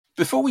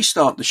Before we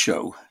start the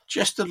show,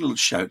 just a little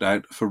shout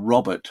out for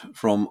Robert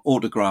from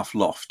Autograph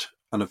Loft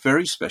and a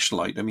very special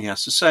item he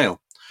has for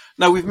sale.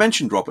 Now, we've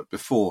mentioned Robert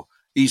before.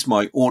 He's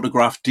my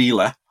autograph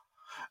dealer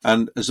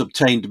and has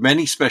obtained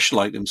many special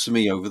items for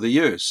me over the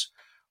years.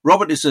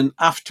 Robert is an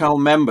AFTAL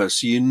member,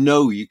 so you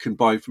know you can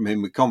buy from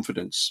him with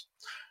confidence.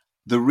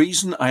 The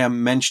reason I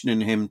am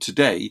mentioning him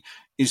today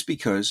is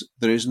because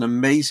there is an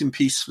amazing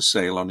piece for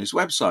sale on his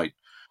website.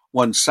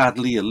 One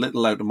sadly a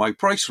little out of my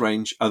price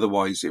range,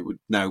 otherwise it would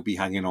now be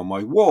hanging on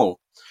my wall.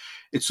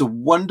 It's a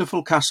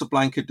wonderful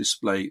Casablanca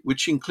display,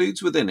 which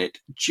includes within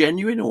it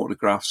genuine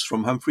autographs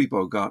from Humphrey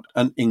Bogart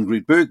and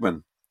Ingrid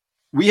Bergman.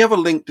 We have a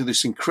link to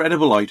this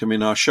incredible item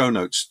in our show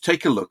notes.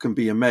 Take a look and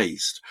be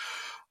amazed.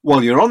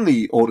 While you're on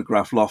the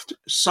Autograph Loft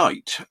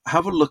site,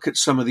 have a look at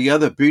some of the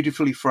other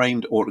beautifully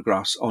framed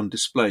autographs on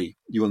display.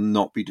 You will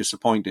not be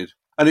disappointed.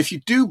 And if you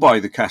do buy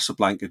the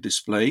Casablanca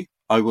display,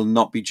 I will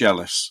not be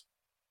jealous.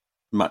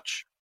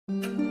 Much.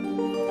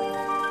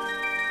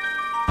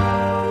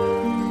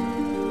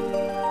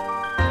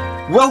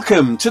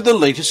 Welcome to the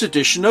latest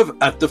edition of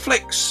At the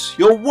Flicks,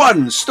 your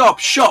one-stop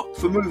shop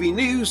for movie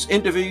news,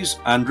 interviews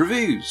and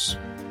reviews.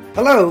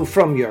 Hello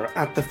from your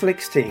At the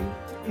Flicks team.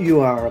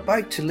 You are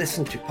about to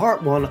listen to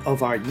part one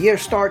of our Year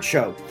Start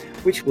show,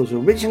 which was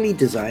originally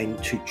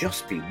designed to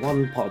just be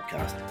one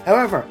podcast.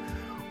 However,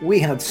 we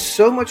had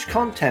so much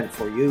content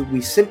for you,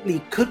 we simply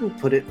couldn't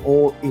put it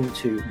all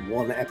into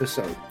one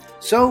episode.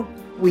 So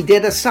we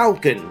did a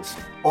Salkins.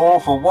 All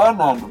for one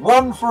and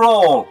one for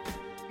all.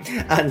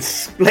 And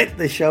split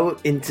the show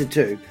into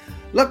two.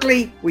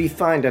 Luckily, we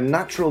found a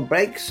natural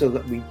break so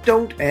that we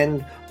don't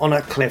end on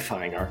a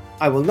cliffhanger.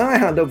 I will now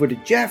hand over to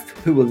Jeff,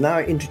 who will now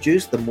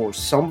introduce the more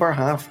somber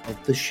half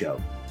of the show.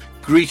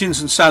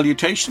 Greetings and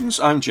salutations,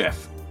 I'm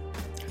Jeff.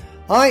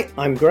 Hi,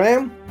 I'm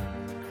Graham.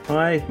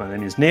 Hi, my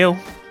name is Neil.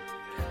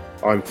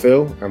 I'm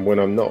Phil, and when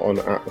I'm not on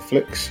At The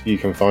Flicks, you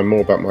can find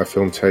more about my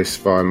film tastes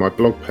via my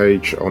blog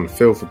page on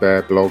Phil the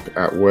Bear blog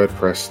at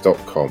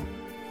wordpress.com.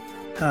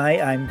 Hi,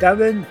 I'm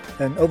Darren,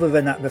 and other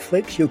than At The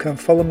Flicks, you can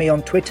follow me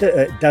on Twitter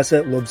at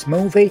Desert Loves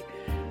Movie,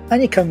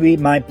 and you can read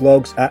my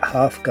blogs at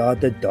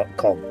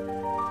halfguarded.com.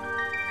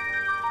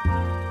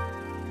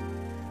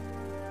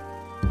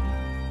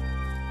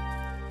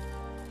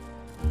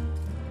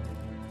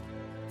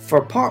 For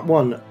part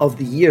one of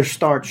the Year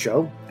Start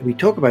show, we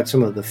talk about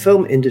some of the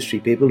film industry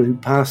people who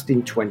passed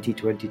in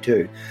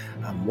 2022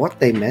 and what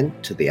they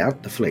meant to the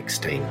At The Flicks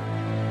team.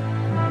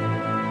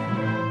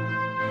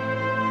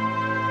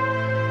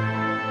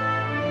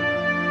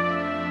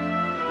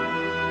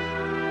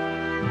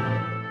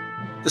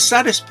 The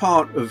saddest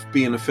part of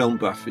being a film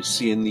buff is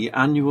seeing the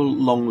annual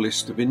long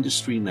list of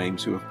industry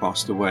names who have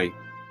passed away.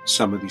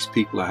 Some of these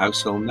people are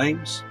household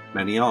names,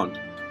 many aren't.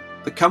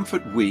 The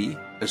comfort we,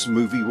 as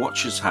movie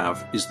watchers,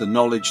 have is the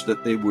knowledge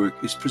that their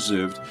work is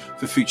preserved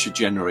for future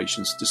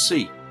generations to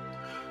see.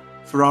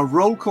 For our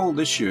roll call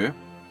this year,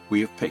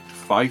 we have picked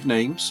 5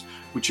 names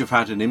which have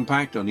had an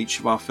impact on each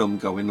of our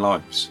film-going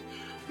lives.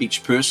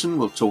 Each person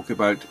will talk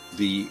about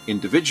the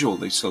individual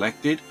they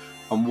selected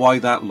and why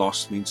that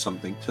loss means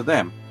something to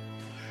them.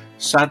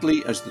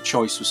 Sadly, as the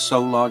choice was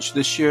so large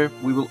this year,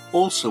 we will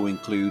also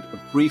include a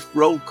brief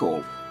roll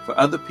call for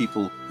other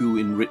people who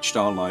enriched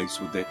our lives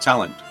with their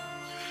talent.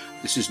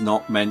 This is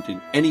not meant in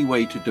any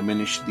way to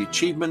diminish the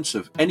achievements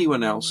of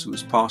anyone else who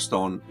has passed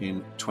on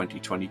in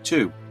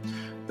 2022.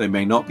 They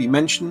may not be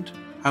mentioned,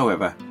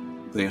 however,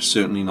 they are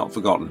certainly not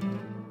forgotten.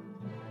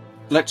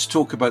 Let's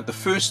talk about the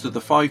first of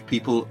the 5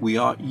 people we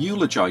are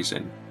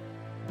eulogising.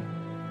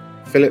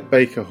 Philip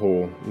Baker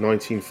Hall,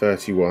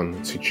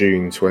 1931 to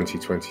June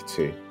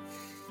 2022.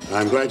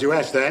 I'm glad you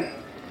asked that.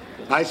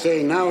 I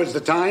say now is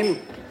the time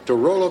to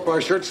roll up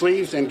our shirt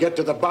sleeves and get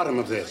to the bottom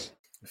of this.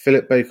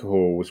 Philip Baker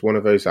Hall was one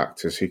of those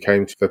actors who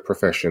came to the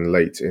profession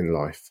late in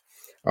life,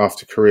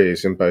 after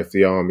careers in both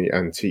the army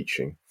and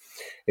teaching.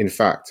 In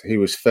fact, he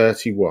was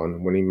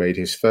 31 when he made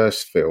his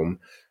first film,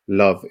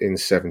 Love in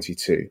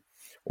 72,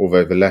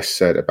 although the less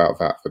said about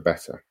that, the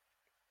better.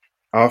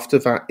 After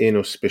that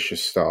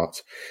inauspicious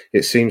start,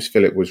 it seems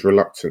Philip was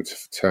reluctant to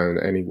turn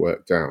any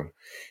work down,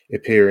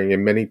 appearing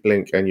in many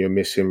blink and you'll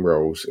miss him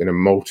roles in a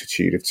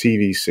multitude of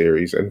TV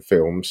series and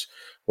films,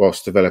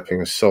 whilst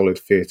developing a solid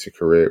theatre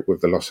career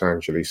with the Los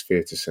Angeles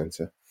Theatre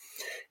Centre.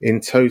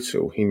 In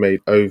total, he made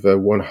over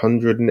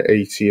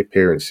 180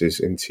 appearances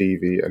in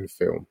TV and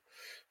film,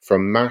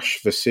 from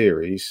MASH the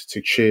series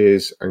to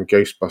Cheers and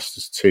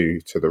Ghostbusters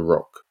 2 to The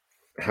Rock.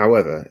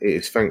 However, it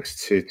is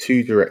thanks to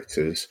 2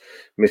 directors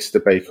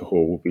Mr. Baker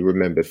Hall will be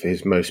remembered for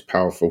his most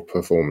powerful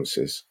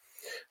performances.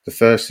 The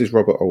first is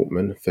Robert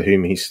Altman, for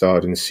whom he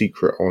starred in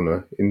Secret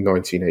Honor in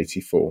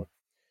 1984.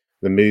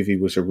 The movie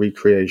was a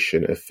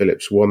recreation of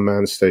Philip's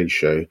one-man stage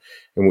show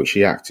in which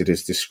he acted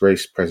as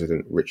disgraced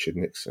President Richard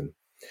Nixon.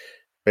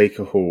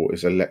 Baker Hall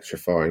is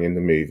electrifying in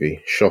the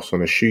movie, shot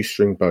on a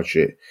shoestring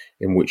budget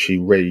in which he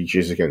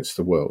rages against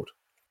the world.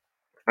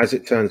 As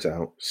it turns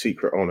out,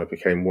 Secret Honor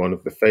became one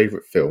of the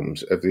favourite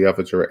films of the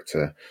other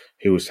director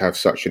who was to have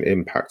such an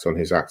impact on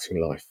his acting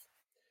life.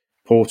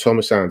 Paul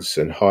Thomas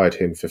Anderson hired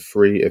him for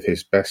 3 of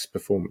his best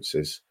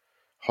performances.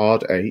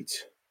 Hard 8,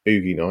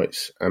 Boogie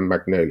Nights and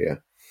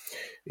Magnolia.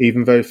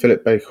 Even though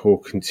Philip Baker Hall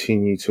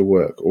continued to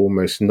work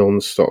almost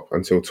non-stop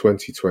until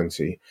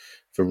 2020,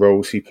 the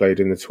roles he played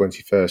in the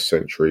 21st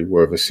century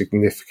were of a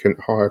significant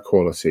higher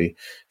quality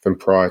than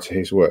prior to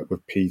his work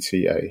with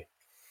PTA.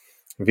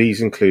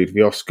 These include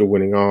the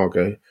Oscar-winning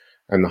Argo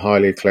and the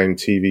highly acclaimed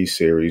TV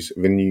series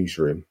The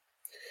Newsroom.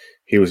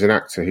 He was an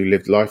actor who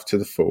lived life to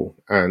the full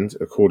and,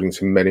 according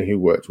to many who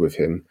worked with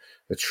him,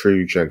 a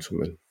true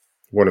gentleman,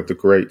 one of the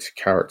great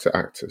character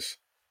actors.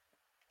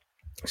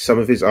 Some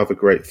of his other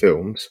great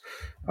films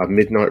are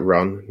Midnight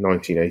Run,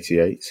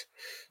 1988,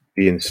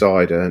 The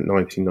Insider,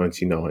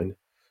 1999,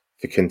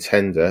 The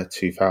Contender,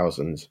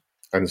 2000,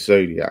 and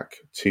Zodiac,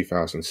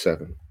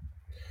 2007.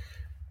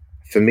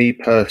 For me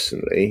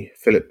personally,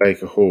 Philip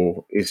Baker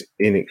Hall is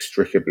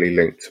inextricably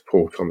linked to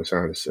Paul Thomas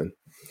Anderson.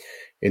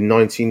 In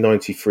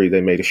 1993,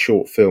 they made a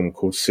short film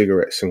called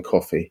Cigarettes and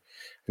Coffee,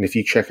 and if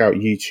you check out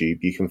YouTube,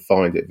 you can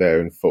find it there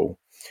in full.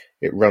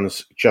 It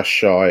runs just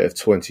shy of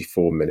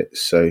 24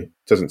 minutes, so it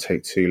doesn't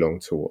take too long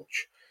to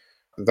watch.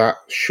 That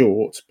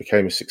short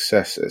became a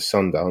success at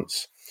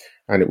Sundance,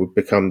 and it would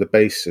become the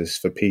basis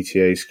for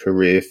PTA's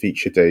career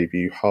feature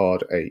debut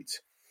Hard 8,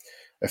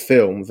 a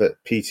film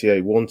that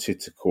PTA wanted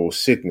to call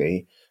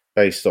Sydney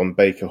based on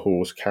Baker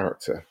Hall's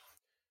character.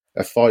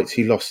 A fight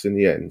he lost in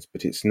the end,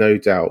 but it's no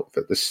doubt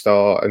that the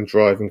star and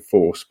driving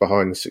force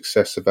behind the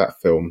success of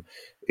that film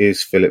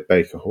is Philip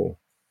Baker Hall.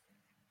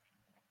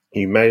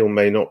 You may or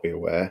may not be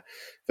aware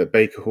that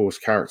Baker Hall's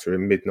character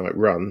in Midnight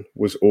Run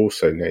was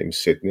also named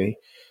Sydney,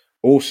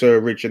 also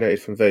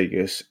originated from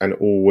Vegas, and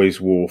always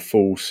wore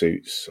full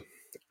suits.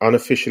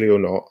 Unofficially or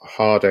not,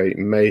 Hard 8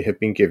 may have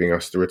been giving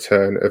us the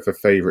return of a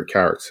favourite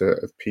character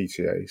of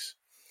PTA's.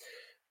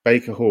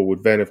 Baker Hall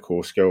would then, of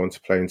course, go on to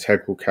play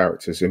integral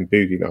characters in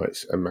Boogie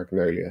Nights and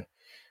Magnolia,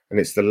 and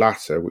it's the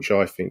latter which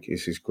I think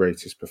is his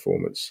greatest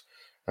performance,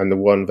 and the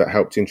one that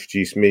helped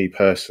introduce me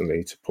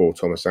personally to Paul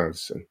Thomas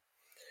Anderson.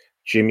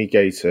 Jimmy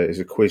Gator is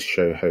a quiz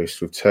show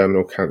host with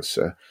terminal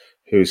cancer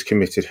who has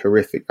committed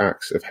horrific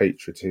acts of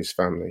hatred to his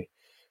family,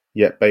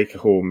 yet Baker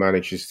Hall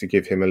manages to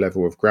give him a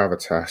level of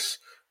gravitas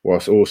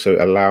whilst also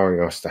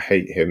allowing us to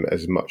hate him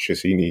as much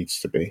as he needs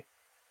to be.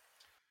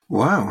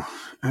 Wow,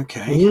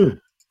 okay.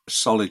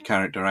 Solid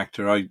character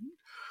actor. I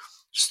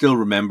still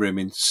remember him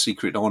in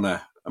Secret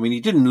Honor. I mean,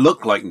 he didn't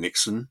look like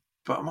Nixon,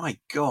 but my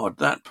God,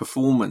 that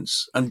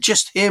performance and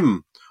just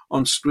him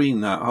on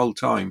screen that whole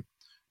time,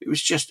 it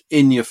was just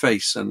in your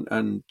face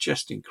and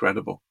just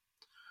incredible.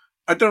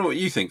 I don't know what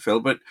you think,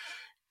 Phil, but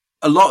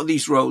a lot of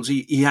these roles,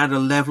 he had a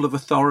level of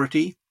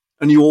authority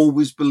and you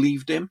always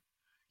believed him.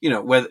 You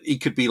know, whether he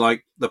could be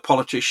like the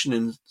politician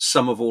in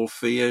Sum of All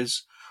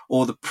Fears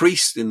or the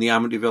priest in the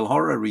Amityville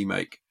Horror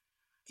remake.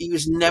 He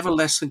was never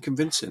less than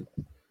convincing.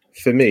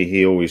 For me,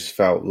 he always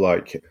felt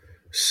like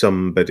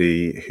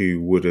somebody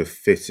who would have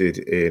fitted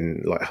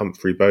in like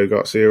Humphrey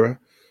Bogart's era.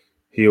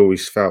 He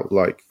always felt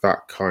like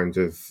that kind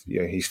of,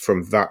 he's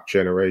from that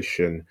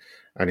generation,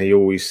 and he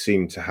always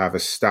seemed to have a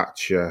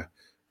stature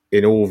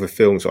in all the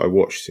films that I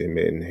watched him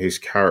in. His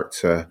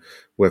character,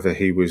 whether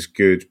he was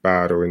good,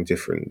 bad or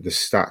indifferent, the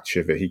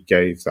stature that he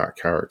gave that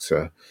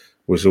character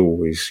was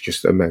always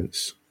just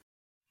immense.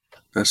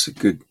 That's a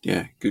good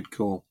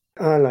call.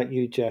 I, like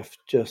you, Jeff,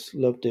 just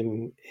loved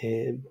him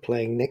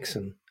playing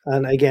Nixon.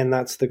 And again,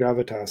 that's the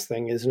gravitas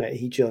thing, isn't it?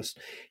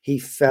 He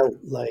felt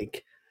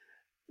like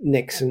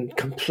Nixon,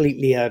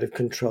 completely out of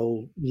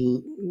control,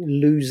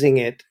 losing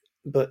it,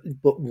 but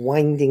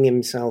winding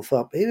himself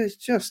up. It was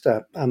just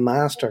a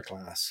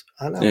masterclass,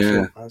 an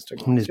absolute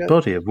masterclass. And his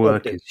body of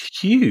work is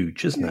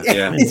huge, isn't it?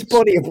 Yeah, his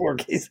body of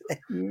work is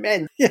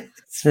immense.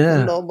 It's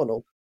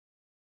phenomenal.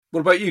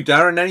 What about you,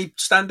 Darren? Any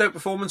standout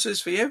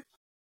performances for you?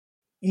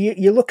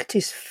 You look at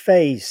his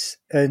face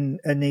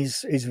and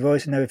his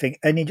voice and everything,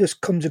 and he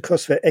just comes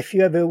across that if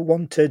you ever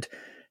wanted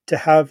to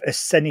have a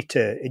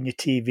senator in your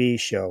TV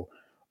show,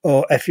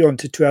 or if you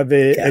wanted to have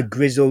a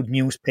grizzled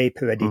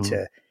newspaper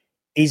editor,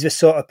 he's the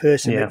sort of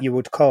person that you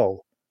would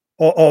call.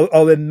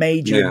 Or a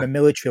major in the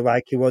military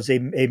like he was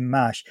in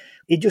MASH.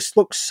 He just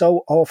looks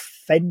so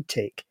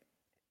authentic.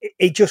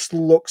 He just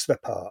looks the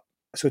part.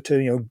 Sort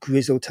of,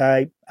 grizzled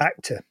type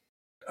actor.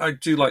 I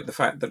do like the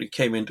fact that he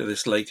came into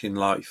this late in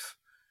life.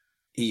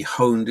 He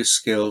honed his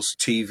skills,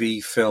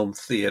 TV, film,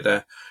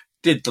 theatre,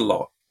 did the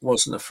lot,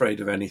 wasn't afraid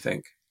of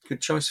anything.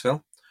 Good choice,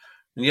 Phil.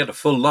 And he had a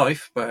full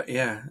life, but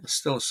it's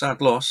still a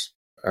sad loss.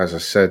 As I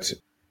said,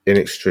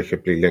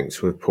 inextricably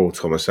linked with Paul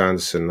Thomas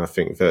Anderson. I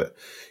think that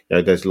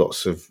there's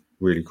lots of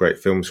really great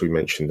films we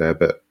mentioned there,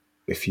 but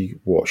if you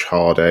watch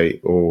Hard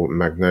 8 or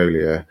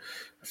Magnolia,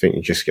 I think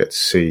you just get to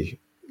see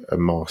a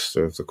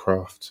master of the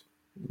craft,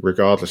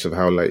 regardless of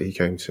how late he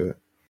came to it.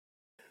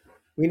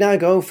 We now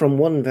go from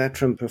one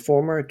veteran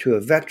performer to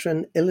a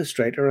veteran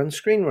illustrator and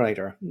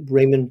screenwriter,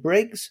 Raymond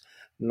Briggs,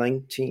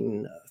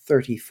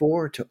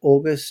 1934 to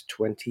August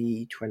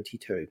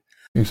 2022.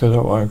 He said,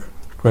 I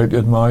greatly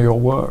admire your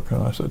work.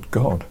 And I said,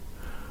 God,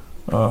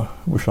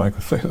 wish I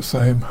could say the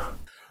same.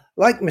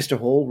 Like Mr.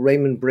 Hall,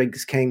 Raymond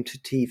Briggs came to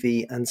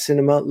TV and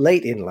cinema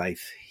late in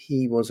life.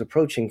 He was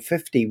approaching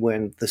 50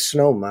 when The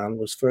Snowman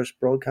was first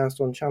broadcast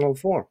on Channel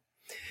 4.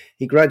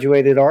 He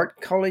graduated art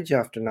college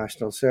after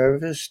national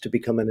service to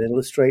become an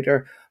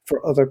illustrator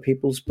for other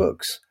people's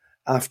books.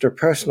 After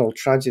personal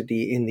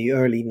tragedy in the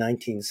early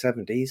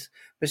 1970s,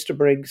 Mr.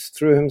 Briggs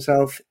threw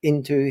himself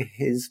into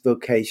his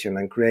vocation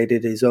and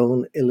created his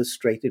own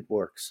illustrated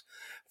works.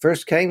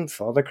 First came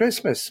Father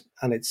Christmas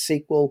and its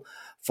sequel,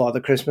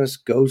 Father Christmas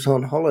Goes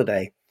on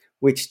Holiday,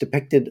 which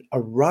depicted a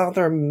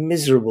rather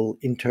miserable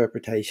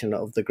interpretation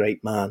of the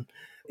great man,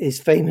 his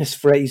famous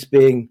phrase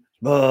being,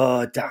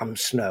 "Oh, damn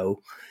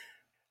snow."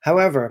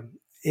 However,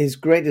 his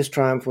greatest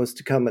triumph was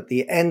to come at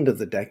the end of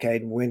the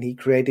decade when he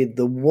created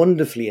the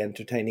wonderfully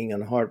entertaining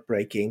and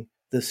heartbreaking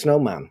The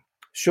Snowman.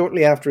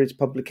 Shortly after its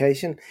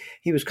publication,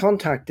 he was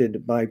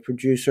contacted by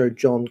producer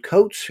John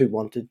Coates, who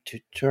wanted to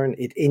turn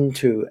it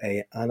into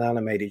an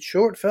animated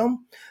short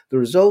film. The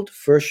result,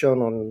 first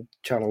shown on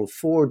Channel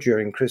 4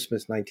 during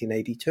Christmas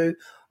 1982,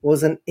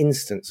 was an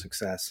instant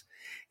success.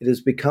 It has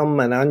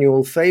become an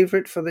annual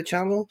favourite for the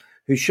channel,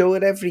 who show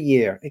it every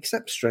year,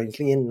 except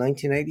strangely in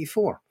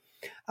 1984.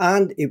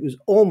 And it was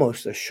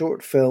almost a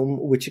short film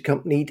which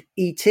accompanied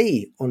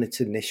E.T. on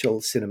its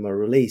initial cinema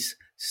release.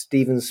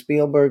 Steven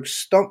Spielberg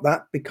stopped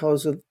that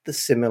because of the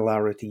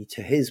similarity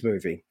to his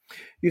movie.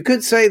 You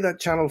could say that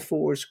Channel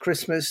 4's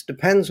Christmas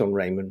depends on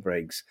Raymond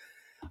Briggs,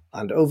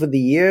 and over the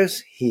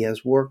years he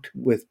has worked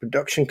with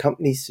production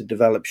companies to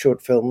develop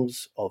short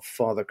films of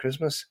Father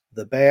Christmas,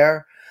 The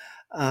Bear,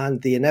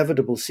 and the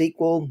inevitable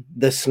sequel,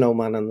 The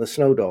Snowman and the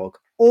Snow Dog,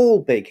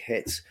 all big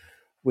hits,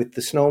 with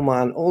The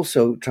Snowman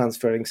also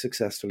transferring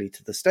successfully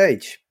to the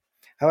stage.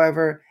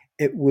 However,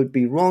 it would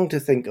be wrong to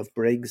think of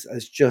Briggs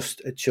as just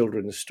a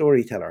children's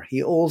storyteller.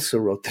 He also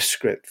wrote the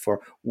script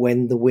for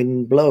When the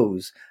Wind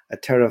Blows, a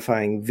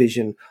terrifying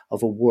vision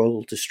of a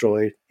world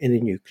destroyed in a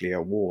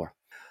nuclear war.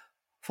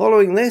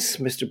 Following this,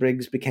 Mr.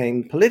 Briggs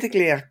became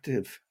politically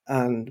active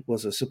and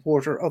was a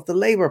supporter of the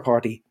Labour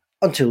Party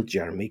until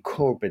Jeremy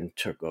Corbyn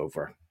took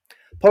over.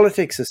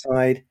 Politics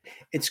aside,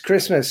 it's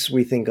Christmas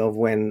we think of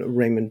when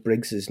Raymond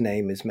Briggs's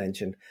name is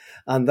mentioned,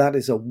 and that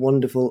is a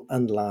wonderful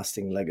and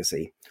lasting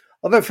legacy.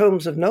 Other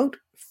films of note,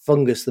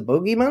 Fungus the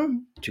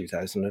Bogeyman,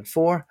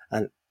 2004,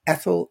 and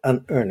Ethel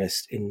and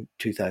Ernest in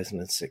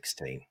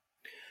 2016.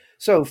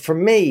 So for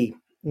me,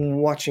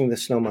 watching The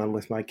Snowman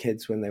with my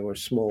kids when they were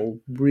small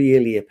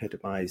really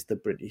epitomised the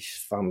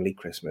British family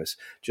Christmas.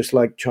 Just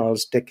like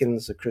Charles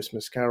Dickens' A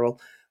Christmas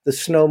Carol, The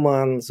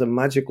Snowman's a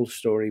magical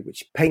story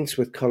which paints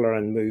with colour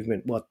and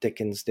movement what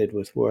Dickens did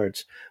with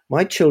words.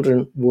 My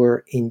children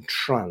were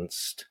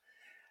entranced,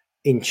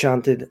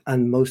 enchanted,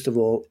 and most of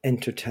all,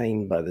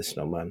 entertained by The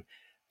Snowman.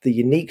 The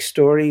unique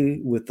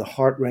story with the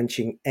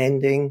heart-wrenching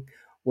ending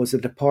was a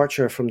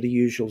departure from the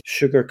usual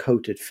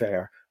sugar-coated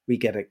fare we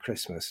get at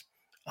Christmas.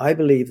 I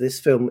believe this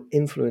film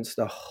influenced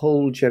a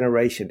whole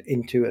generation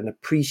into an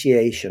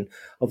appreciation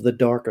of the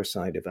darker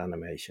side of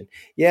animation.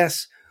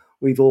 Yes,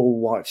 we've all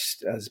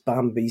watched as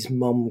Bambi's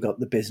mum got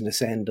the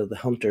business end of the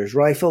hunter's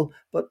rifle,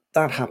 but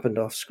that happened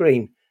off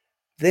screen.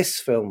 This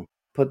film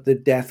put the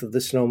death of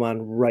the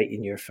snowman right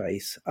in your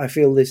face. I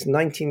feel this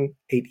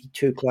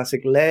 1982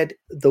 classic led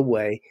the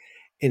way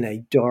in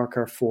a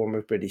darker form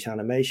of British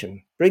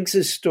animation.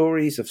 Briggs's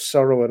stories of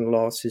sorrow and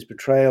loss, his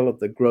portrayal of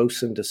the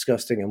gross and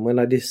disgusting, and when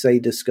I say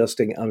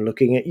disgusting, I'm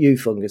looking at you,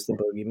 Fungus the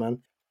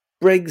Bogeyman.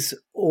 Briggs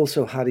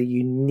also had a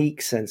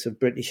unique sense of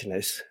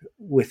Britishness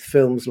with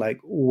films like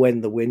When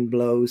the Wind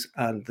Blows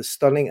and the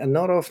stunning and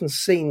not often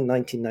seen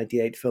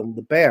 1998 film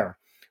The Bear,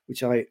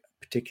 which I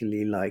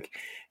particularly like.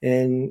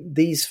 In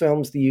these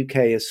films, the UK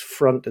is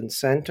front and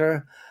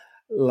centre.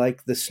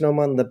 Like The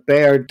Snowman, The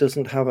Bear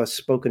doesn't have a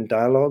spoken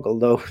dialogue,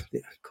 although,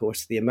 of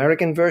course, the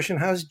American version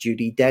has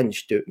Judi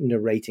Dench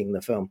narrating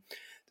the film.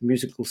 The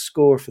musical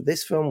score for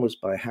this film was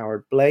by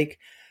Howard Blake,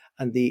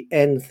 and the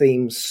end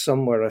theme,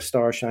 Somewhere a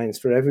Star Shines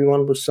for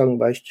Everyone, was sung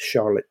by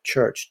Charlotte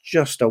Church.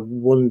 Just a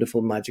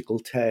wonderful magical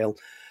tale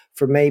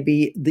for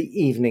maybe the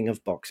evening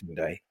of Boxing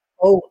Day.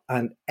 Oh,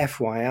 and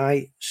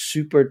FYI,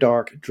 super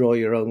dark, draw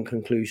your own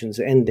conclusions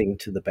ending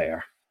to The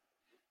Bear.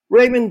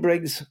 Raymond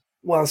Briggs,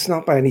 whilst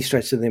not by any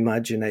stretch of the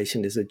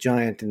imagination is a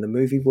giant in the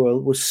movie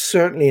world, was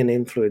certainly an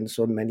influence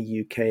on many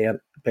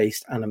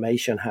UK-based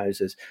animation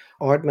houses.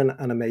 Aardman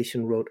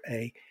Animation wrote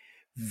a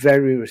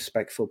very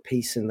respectful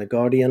piece in The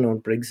Guardian on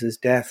Briggs's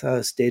death,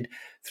 as did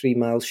 3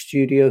 Mile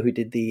Studio, who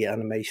did the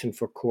animation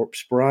for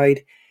Corpse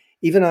Bride.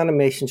 Even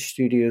animation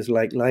studios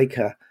like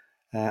Laika,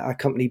 a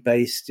company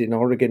based in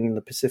Oregon in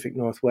the Pacific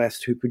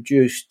Northwest, who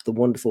produced the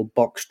wonderful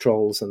Box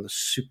Trolls and the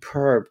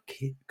superb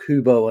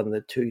Kubo and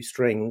the Two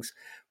Strings,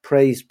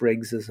 praised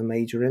Briggs as a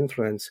major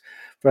influence.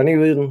 For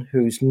anyone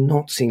who's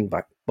not seen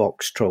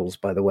Box Trolls,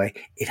 by the way,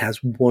 it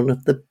has one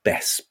of the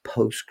best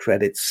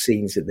post-credits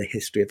scenes in the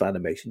history of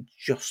animation.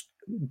 Just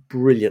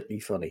brilliantly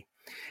funny.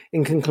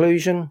 In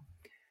conclusion,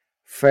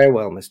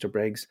 farewell, Mr.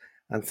 Briggs,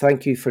 and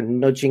thank you for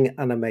nudging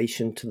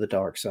animation to the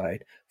dark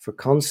side, for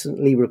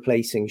constantly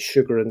replacing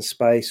sugar and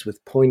spice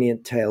with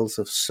poignant tales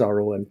of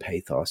sorrow and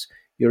pathos.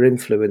 your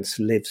influence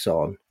lives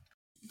on.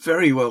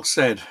 Very well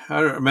said. I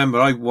remember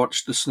I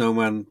watched The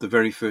Snowman the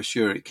very first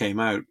year it came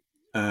out,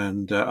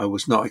 and I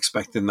was not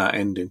expecting that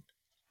ending.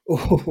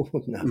 Oh,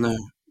 no.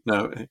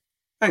 No.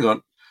 Hang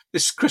on.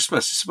 This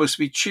Christmas is supposed to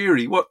be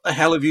cheery. What the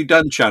hell have you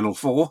done, Channel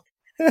 4?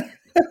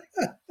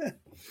 It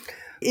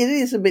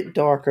is a bit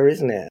darker,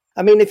 isn't it?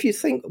 I mean, if you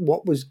think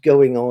what was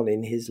going on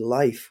in his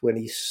life when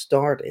he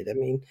started, I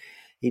mean,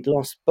 he'd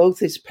lost both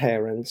his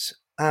parents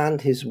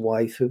and his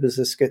wife, who was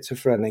a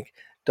schizophrenic,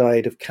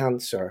 died of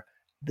cancer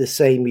the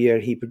same year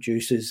he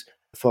produces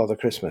Father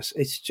Christmas.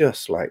 It's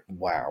just like,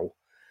 wow.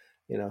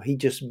 You know, he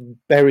just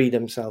buried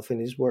himself in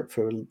his work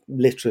for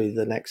literally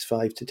the next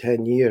 5 to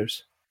 10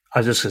 years. I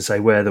was just going to say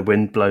Where the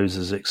Wind Blows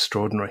is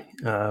extraordinary.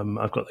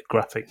 I've got the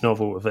graphic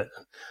novel of it.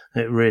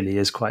 It really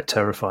is quite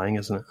terrifying,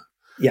 isn't it?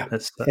 Yeah.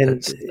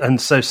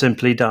 And so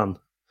simply done.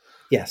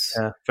 Yes.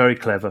 Very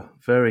clever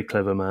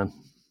man.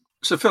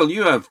 So, Phil,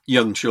 you have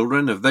young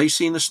children. Have they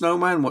seen The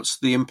Snowman? What's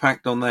the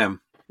impact on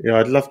them? Yeah,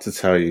 I'd love to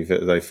tell you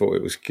that they thought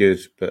it was good,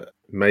 but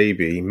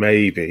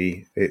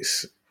maybe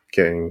it's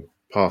getting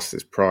past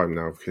its prime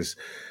now, because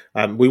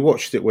we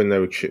watched it when they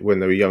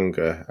were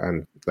younger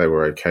and they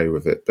were okay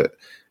with it, but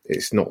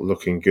it's not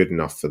looking good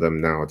enough for them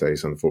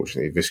nowadays,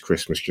 unfortunately. This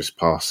Christmas just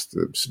passed.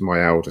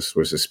 My eldest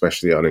was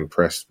especially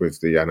unimpressed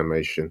with the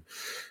animation.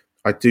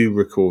 I do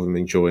recall them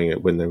enjoying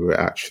it when they were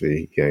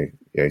actually,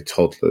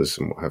 toddlers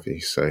and what have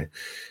you. So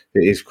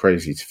it is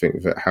crazy to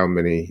think that how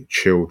many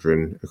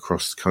children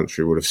across the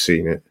country would have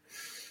seen it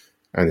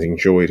and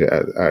enjoyed it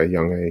at a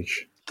young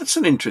age. That's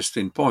an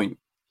interesting point.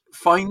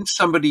 Find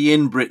somebody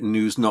in Britain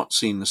who's not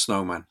seen The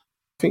Snowman.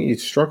 I think you'd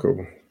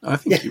struggle. I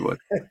think you would.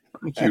 I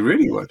think you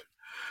really would.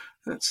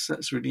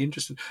 That's really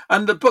interesting.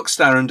 And the books,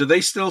 Darren, do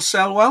they still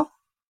sell well?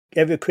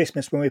 Every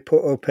Christmas when we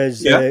put up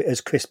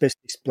as Christmas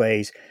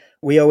displays,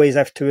 we always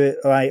have to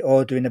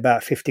order in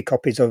about 50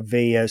 copies of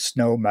the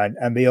Snowman,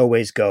 and we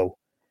always go.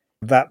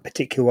 That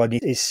particular one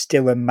is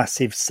still a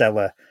massive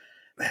seller.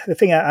 The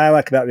thing I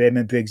like about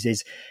Raymond Briggs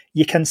is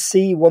you can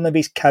see one of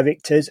his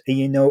characters and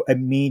you know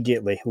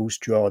immediately who's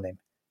drawn him,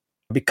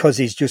 because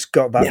he's just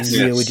got that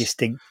really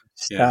distinct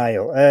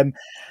style. Yeah.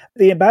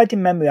 The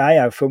abiding memory I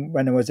have from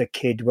when I was a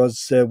kid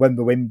was When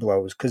the Wind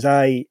Blows, because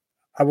I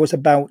was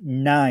about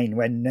 9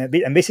 when,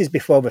 and this is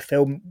before the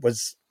film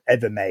was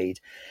ever made.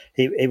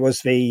 It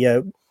was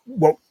the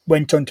what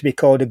went on to be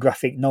called a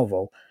graphic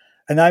novel,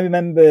 and I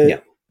remember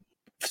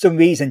for some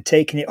reason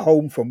taking it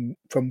home from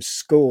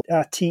school.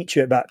 Our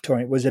teacher at that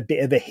time was a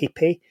bit of a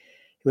hippie.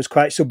 He was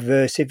quite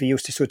subversive. He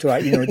used to sort of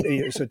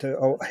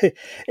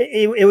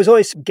it was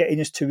always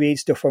getting us to read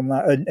stuff on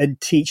that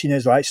and teaching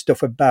us like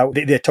stuff about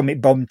the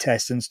atomic bomb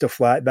tests and stuff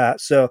like that.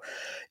 So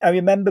I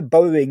remember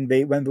borrowing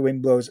When the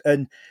Wind Blows,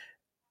 and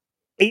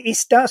it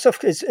starts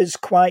off as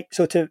quite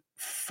sort of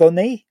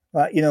funny.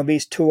 Like,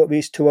 these two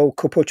old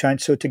couple trying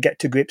to sort of get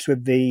to grips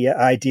with the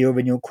idea of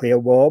a nuclear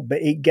war,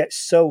 but it gets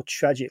so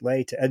tragic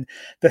later. And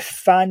the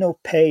final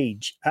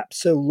page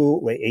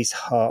absolutely is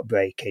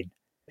heartbreaking.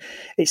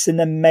 It's an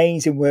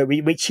amazing work,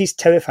 which is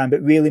terrifying,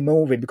 but really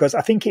moving, because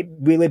I think it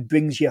really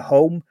brings you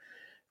home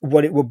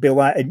what it would be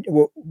like, and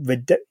what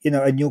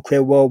a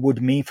nuclear war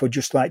would mean for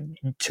just like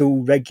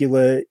two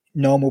regular,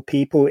 normal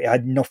people it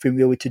had nothing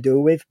really to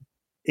do with.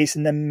 It's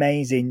an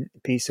amazing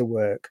piece of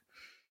work.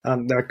 I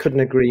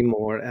couldn't agree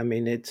more. I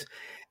mean, it's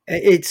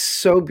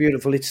so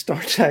beautiful. It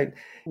starts out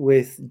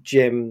with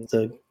Jim,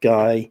 the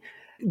guy,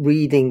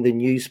 reading the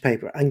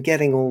newspaper and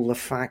getting all the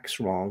facts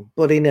wrong,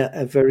 but in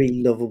a very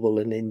lovable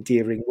and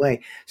endearing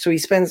way. So he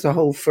spends the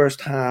whole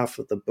first half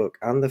of the book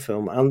and the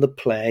film and the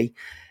play,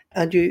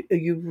 and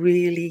you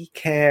really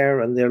care,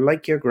 and they're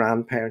like your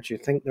grandparents. You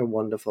think they're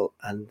wonderful,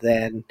 and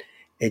then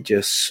it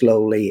just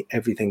slowly,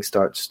 everything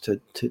starts to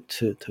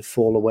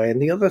fall away.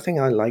 And the other thing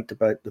I liked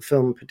about the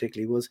film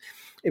particularly was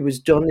it was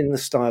done in the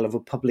style of a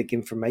public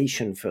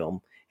information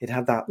film. It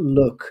had that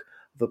look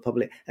of a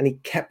public, and he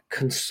kept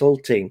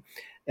consulting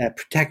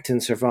Protect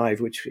and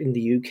Survive, which in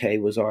the UK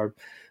was our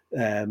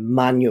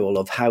manual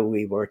of how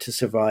we were to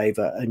survive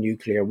a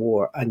nuclear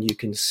war. And you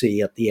can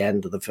see at the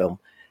end of the film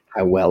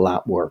how well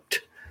that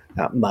worked.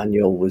 That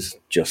manual was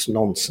just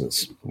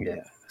nonsense.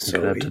 Yeah, so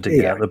you have to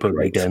dig out the book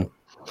again.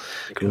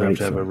 You're going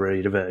to have a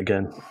read of it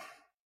again.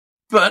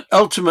 But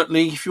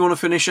ultimately, if you want to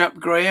finish up,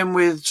 Graham,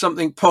 with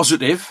something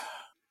positive.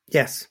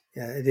 Yes.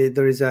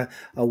 There is a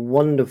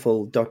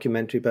wonderful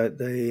documentary about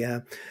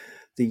the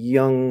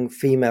young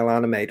female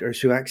animators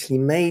who actually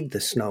made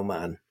The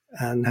Snowman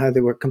and how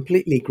they were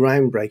completely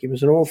groundbreaking. It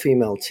was an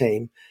all-female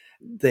team.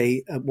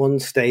 At one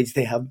stage,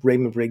 they have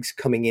Raymond Briggs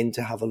coming in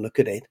to have a look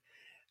at it.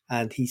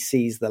 And he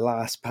sees the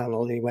last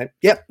panel and he went,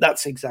 yep,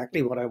 that's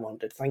exactly what I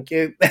wanted. Thank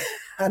you.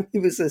 And he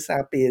was as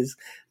happy as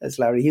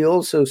Larry. He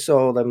also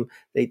saw them.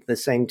 The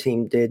same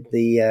team did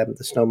the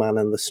Snowman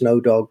and the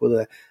Snow Dog,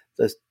 where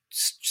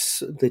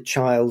the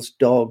child's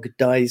dog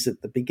dies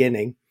at the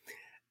beginning.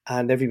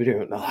 And everybody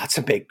went, oh, that's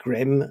a bit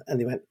grim. And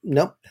he went,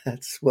 nope,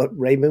 that's what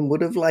Raymond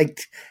would have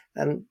liked.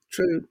 And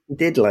true,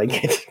 did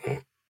like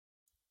it.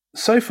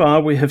 So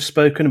far, we have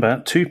spoken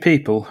about two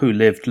people who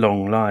lived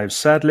long lives.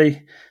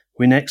 Sadly,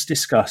 we next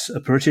discuss a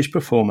British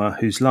performer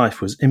whose life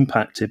was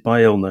impacted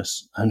by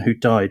illness and who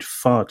died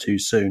far too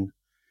soon.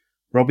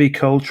 Robbie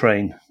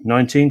Coltrane,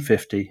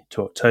 1950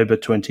 to October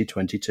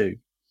 2022.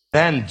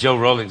 Then Joe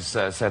Rowling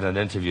said in an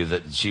interview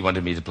that she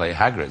wanted me to play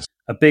Hagrid.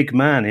 A big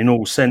man in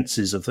all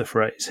senses of the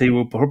phrase, he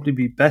will probably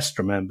be best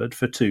remembered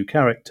for two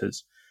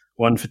characters,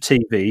 one for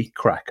TV,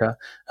 Cracker,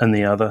 and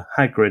the other,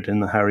 Hagrid,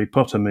 in the Harry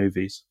Potter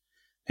movies.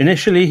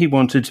 Initially, he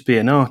wanted to be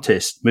an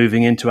artist,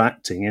 moving into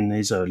acting in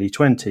his early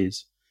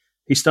 20s.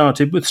 He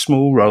started with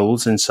small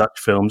roles in such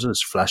films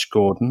as Flash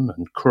Gordon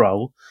and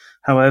Krull.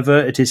 However,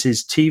 it is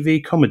his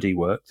TV comedy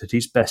work that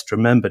he's best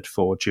remembered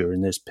for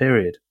during this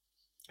period.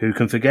 Who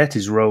can forget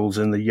his roles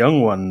in The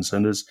Young Ones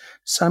and as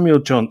Samuel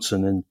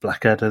Johnson in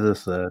Blackadder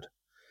III?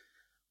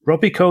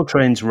 Robbie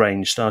Coltrane's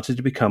range started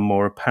to become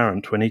more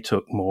apparent when he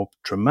took more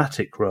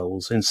dramatic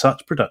roles in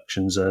such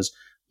productions as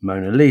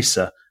Mona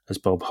Lisa as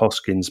Bob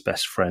Hoskins'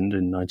 best friend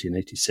in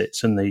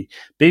 1986 and the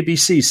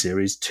BBC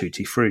series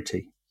Tutti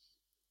Frutti.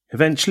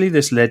 Eventually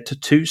this led to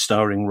two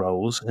starring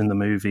roles in the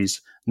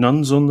movies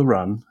Nuns on the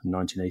Run,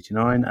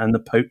 1989, and The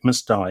Pope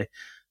Must Die,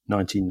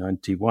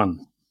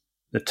 1991.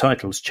 The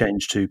titles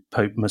changed to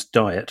Pope Must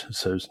Diet,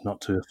 so as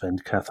not to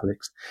offend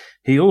Catholics.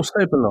 He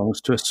also belongs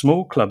to a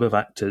small club of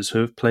actors who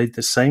have played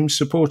the same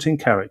supporting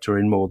character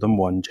in more than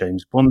one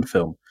James Bond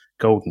film,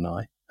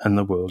 GoldenEye and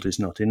The World Is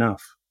Not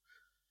Enough.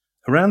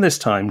 Around this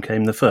time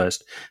came the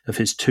first of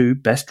his two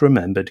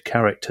best-remembered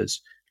characters,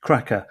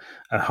 Cracker,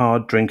 a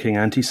hard-drinking,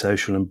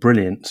 antisocial and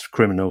brilliant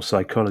criminal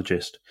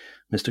psychologist.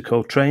 Mr.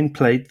 Coltrane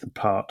played the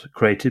part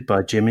created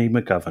by Jimmy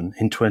McGovern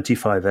in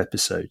 25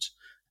 episodes.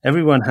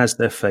 Everyone has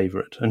their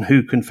favourite, and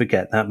who can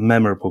forget that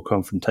memorable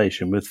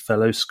confrontation with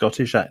fellow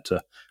Scottish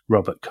actor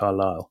Robert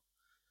Carlyle?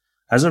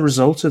 As a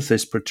result of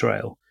this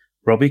portrayal,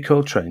 Robbie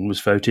Coltrane was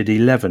voted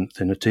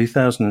 11th in a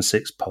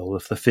 2006 poll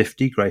of the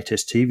 50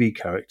 greatest TV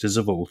characters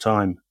of all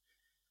time.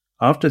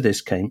 After this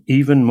came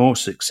even more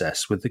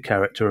success with the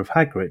character of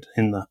Hagrid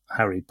in the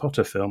Harry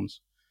Potter films.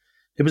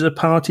 It was a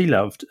part he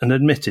loved and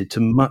admitted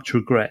to much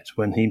regret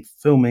when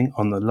filming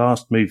on the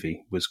last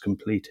movie was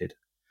completed.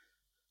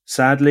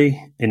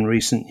 Sadly, in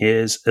recent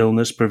years,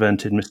 illness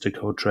prevented Mr.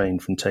 Coltrane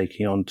from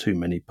taking on too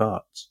many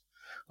parts,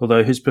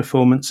 although his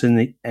performance in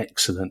the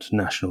excellent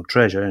National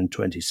Treasure in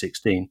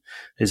 2016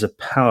 is a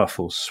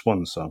powerful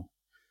swan song.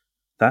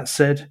 That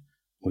said,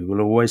 we will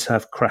always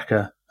have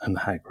Cracker and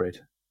Hagrid.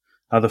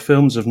 Other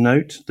films of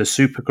note, The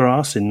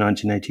Supergrass in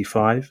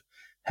 1985,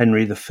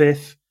 Henry V,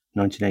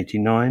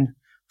 1989,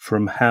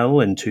 From Hell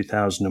in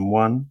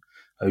 2001,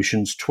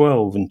 Ocean's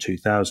 12 in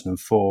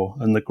 2004,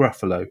 and The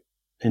Gruffalo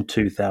in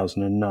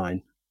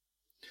 2009.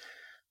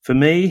 For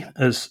me,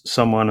 as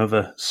someone of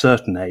a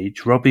certain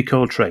age, Robbie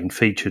Coltrane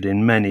featured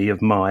in many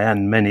of my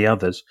and many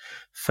others'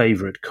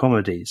 favourite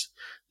comedies.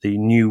 The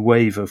new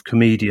wave of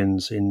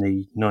comedians in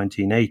the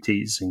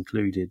 1980s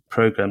included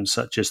programmes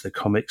such as The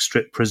Comic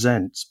Strip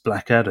Presents,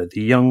 Blackadder,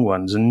 The Young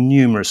Ones, and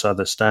numerous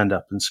other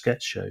stand-up and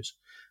sketch shows.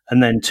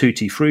 And then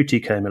Tutti Frutti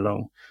came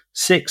along,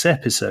 6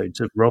 episodes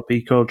of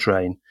Robbie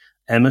Coltrane,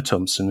 Emma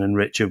Thompson and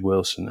Richard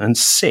Wilson, and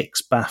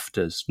 6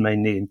 BAFTAs,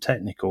 mainly in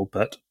technical,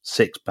 but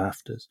 6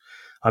 BAFTAs.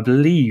 I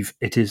believe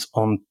it is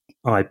on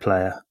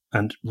iPlayer,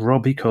 and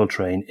Robbie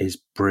Coltrane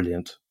is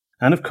brilliant.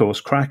 And of course,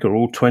 Cracker,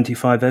 all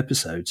 25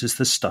 episodes, is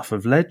the stuff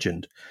of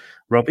legend.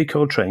 Robbie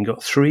Coltrane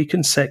got 3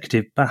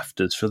 consecutive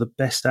BAFTAs for the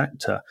Best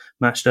Actor,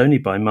 matched only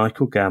by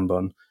Michael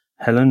Gambon,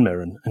 Helen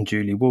Mirren and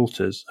Julie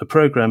Walters, a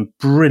programme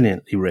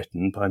brilliantly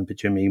written by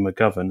Jimmy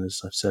McGovern,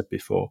 as I've said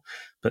before,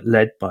 but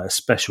led by a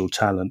special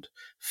talent.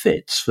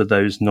 Fitz, for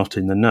those not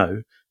in the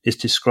know, is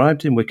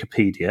described in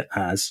Wikipedia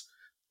as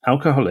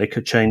alcoholic,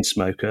 a chain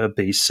smoker,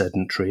 obese,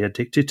 sedentary,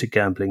 addicted to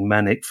gambling,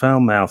 manic,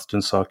 foul-mouthed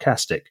and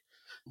sarcastic,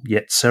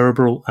 yet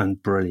cerebral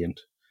and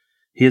brilliant.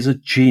 He is a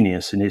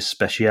genius in his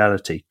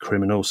speciality,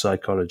 criminal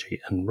psychology,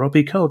 and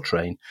Robbie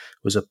Coltrane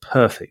was a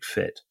perfect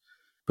fit.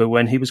 But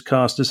when he was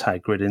cast as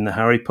Hagrid in the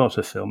Harry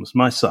Potter films,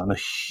 my son, a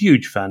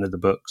huge fan of the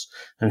books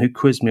and who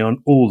quizzed me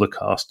on all the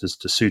cast as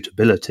to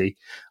suitability,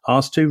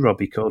 asked who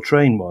Robbie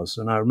Coltrane was,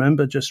 and I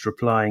remember just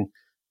replying,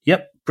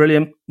 "Yep,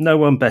 brilliant, no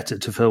one better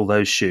to fill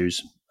those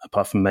shoes,"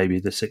 apart from maybe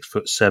the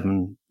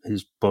 6'7",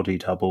 his body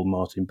double,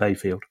 Martin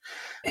Bayfield.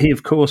 He,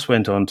 of course,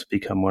 went on to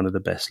become one of the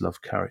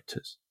best-loved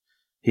characters.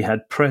 He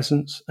had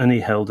presence and he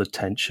held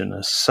attention,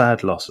 a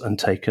sad loss and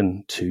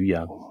taken too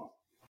young.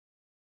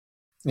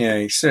 Yeah,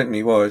 he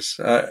certainly was.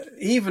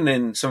 Even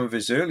in some of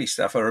his early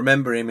stuff, I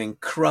remember him in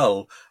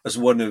Krull as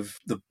one of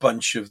the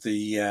bunch of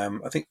the,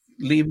 I think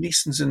Liam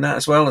Neeson's in that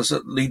as well as a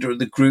leader of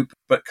the group,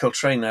 but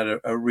Coltrane had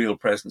a real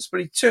presence.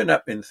 But he turned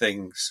up in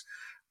things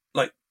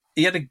like,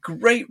 he had a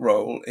great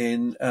role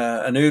in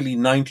an early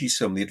 90s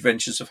film, The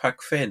Adventures of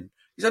Huck Finn.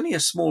 He's only a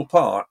small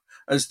part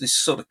as this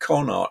sort of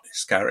con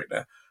artist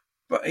character,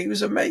 but he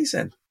was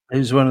amazing. He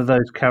was one of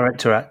those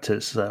character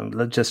actors.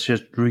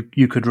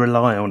 You could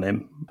rely on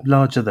him,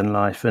 larger than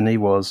life, and he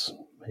was.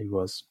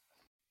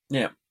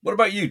 Yeah. What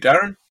about you,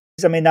 Darren?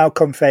 I mean, I'll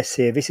confess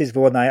here, this is the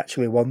one I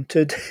actually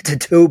wanted to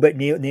do, but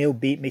Neil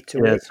beat me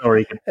to it.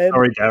 Sorry,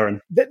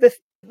 Darren.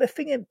 The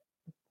thing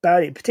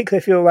about it, particularly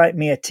if you're like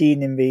me, a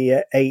teen in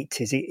the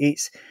 80s,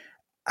 it's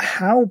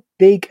how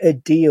big a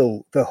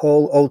deal the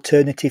whole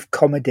alternative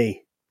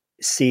comedy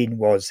scene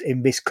was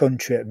in this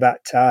country at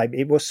that time.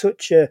 It was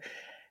such a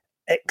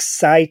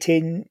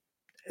exciting,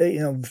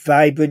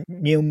 vibrant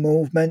new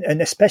movement,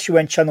 and especially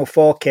when Channel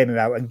 4 came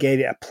out and gave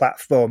it a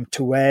platform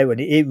to air, and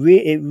it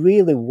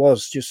really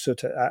was just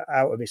sort of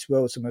out of this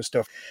world, some of the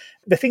stuff.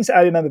 The things that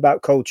I remember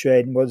about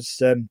Coltrane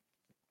was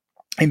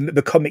in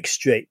the comic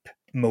strip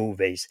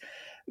movies,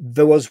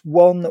 there was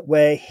one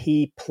where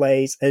he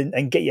plays,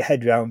 and get your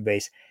head around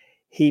this,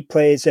 he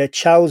plays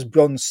Charles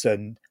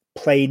Bronson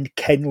playing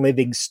Ken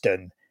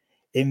Livingstone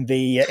in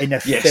a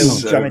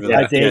film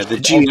dramatization the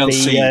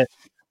GLC.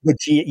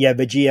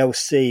 the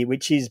GLC,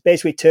 which is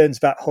basically turns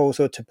that whole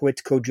sort of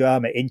political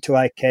drama into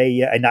like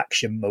an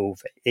action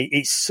movie.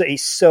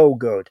 It's so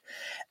good.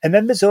 And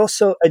then there's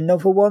also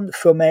another one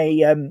from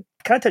I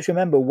can't actually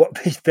remember what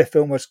the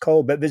film was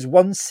called, but there's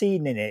one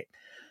scene in it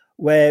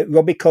where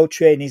Robbie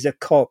Coltrane is a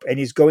cop and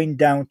he's going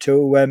down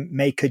to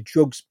make a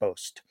drugs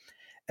bust.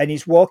 And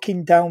he's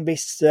walking down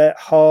this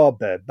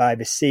harbour by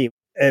the sea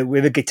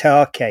with a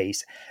guitar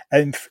case,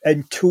 and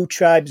Two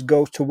Tribes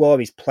Go to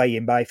War is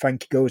playing by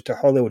Frankie Goes to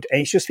Hollywood.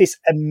 And it's just this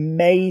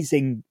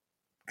amazing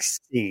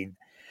scene.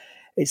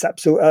 It's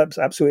absolutely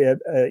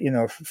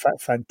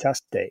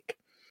fantastic.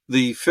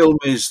 The film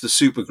is The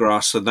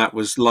Supergrass, and that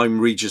was Lyme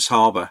Regis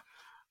Harbour.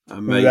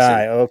 Amazing.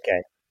 Right,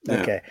 okay.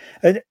 Yeah. Okay.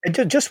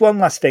 And just one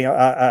last thing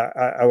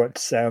I want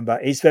to say on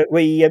that is that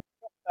we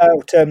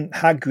about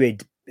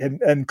Hagrid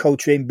and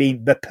Coltrane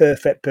being the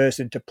perfect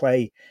person to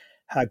play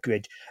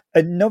Hagrid.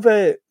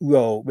 Another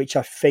role which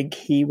I think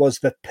he was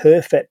the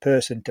perfect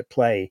person to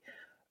play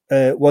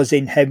was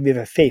in Henry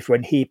V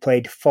when he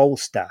played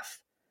Falstaff.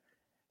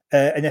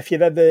 And if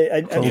you've ever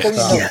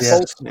Falstaff is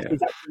actually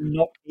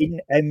not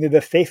in Henry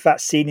V. That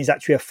scene is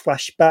actually a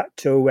flashback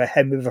to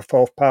Henry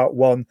IV Part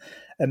 1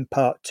 and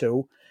Part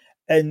 2.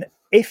 And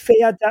if they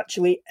had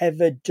actually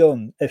ever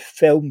done a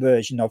film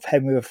version of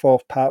Henry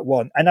IV Part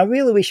 1, and I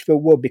really wish they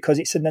would, because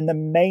it's an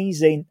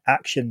amazing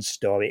action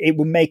story, it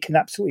would make an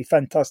absolutely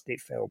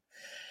fantastic film.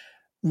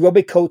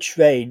 Robbie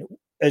Coltrane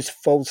as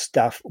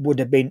Falstaff would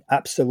have been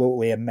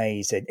absolutely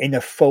amazing in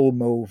a full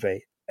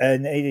movie.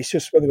 And it's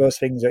just one of those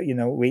things that,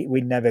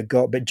 we never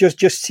got. But just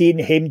seeing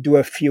him do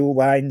a few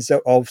lines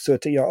of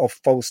sort of, of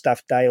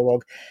Falstaff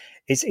dialogue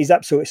is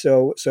absolutely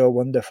so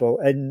wonderful.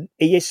 And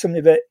he is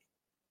something that,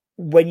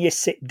 when you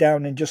sit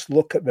down and just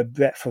look at the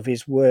breadth of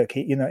his work,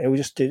 it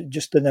was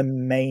just an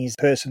amazing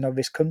person of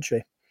this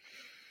country.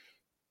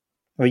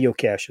 Or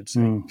UK, I should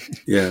say.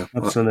 Yeah,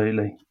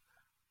 absolutely.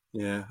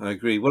 Yeah, I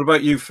agree. What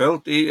about you,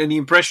 Phil? Any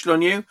impression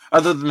on you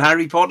other than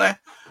Harry Potter?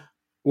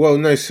 Well,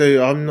 no.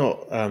 So I'm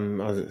not.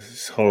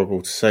 It's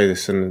horrible to say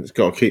this, and it's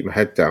got to keep my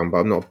head down. But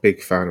I'm not a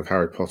big fan of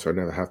Harry Potter. I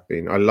never have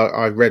been.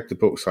 I read the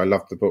books. I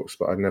loved the books,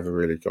 but I never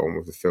really got on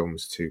with the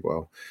films too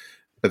well.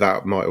 But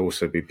that might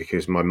also be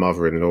because my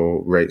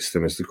mother-in-law rates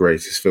them as the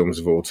greatest films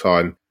of all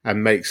time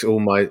and makes all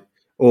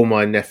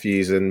my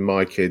nephews and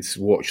my kids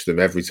watch them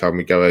every time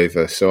we go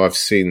over. So I've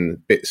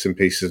seen bits and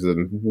pieces of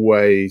them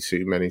way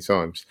too many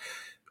times.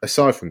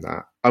 Aside from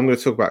that, I'm going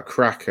to talk about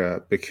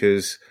Cracker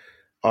because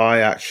I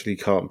actually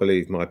can't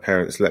believe my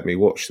parents let me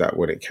watch that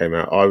when it came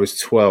out. I was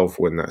 12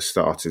 when that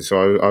started.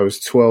 So I was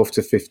 12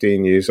 to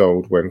 15 years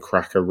old when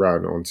Cracker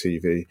ran on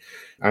TV.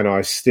 And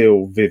I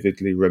still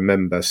vividly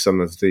remember some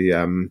of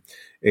the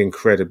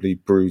incredibly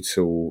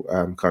brutal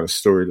kind of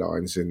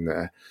storylines in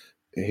there.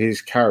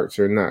 His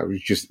character in that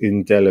was just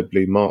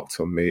indelibly marked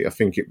on me. I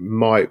think it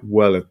might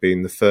well have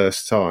been the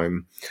first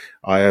time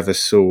I ever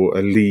saw a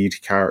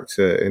lead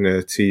character in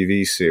a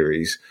TV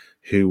series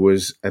who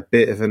was a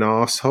bit of an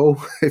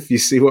arsehole, if you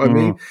see what I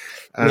mean.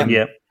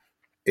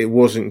 It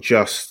wasn't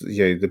just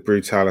the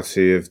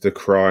brutality of the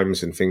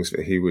crimes and things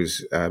that he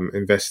was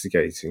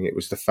investigating. It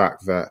was the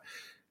fact that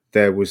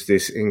there was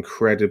this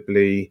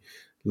incredibly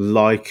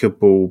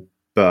likable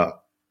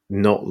but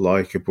not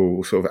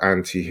likable sort of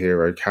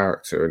anti-hero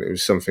character, and it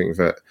was something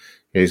that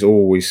has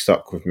always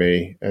stuck with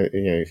me,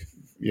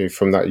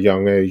 from that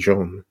young age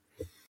on.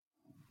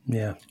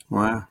 Yeah.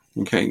 Wow.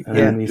 Okay. And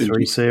only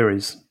 3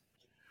 series.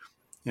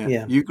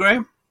 Yeah. You,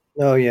 Graham?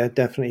 Oh, yeah,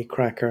 definitely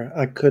Cracker.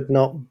 I could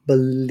not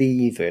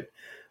believe it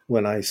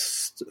when I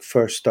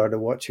first started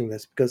watching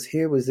this, because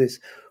here was this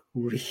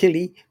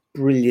really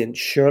brilliant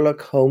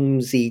Sherlock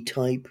Holmes-y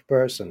type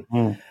person.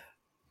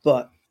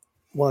 But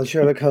while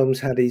Sherlock Holmes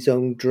had his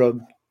own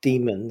drug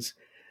demons,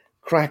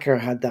 Cracker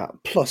had that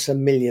plus a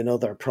million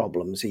other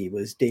problems he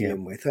was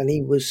dealing with. And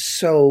he was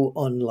so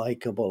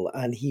unlikable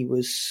and he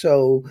was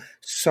so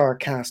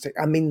sarcastic.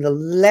 I mean, the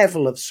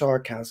level of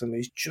sarcasm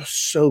is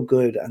just so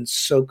good and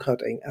so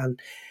cutting. And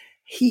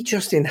he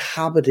just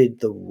inhabited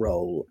the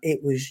role.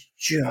 It was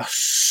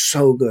just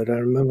so good. I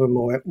remember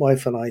my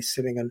wife and I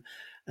sitting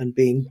and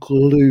being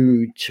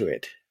glued to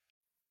it.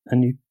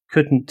 And you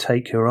couldn't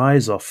take your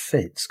eyes off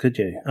Fitz, could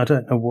you? I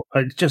don't know what.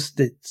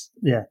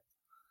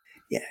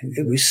 Yeah,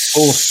 it was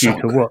forced so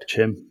you to watch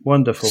him.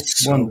 Wonderful,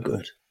 so wonderful.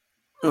 good.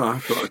 Oh,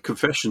 I've got a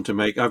confession to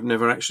make. I've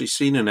never actually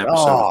seen an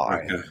episode of Oh,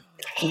 Cracker.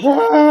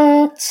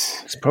 What?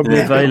 It's probably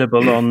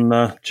available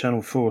on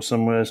Channel 4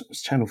 somewhere.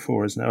 It's Channel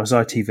 4, isn't it? It was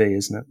ITV,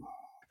 isn't it?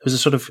 It was a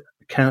sort of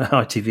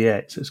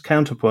ITVX. It's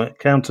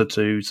counter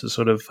to the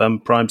sort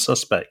of Prime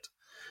Suspect.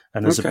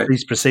 And as a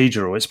police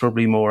procedural, it's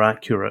probably more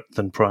accurate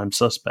than Prime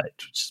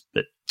Suspect, which is a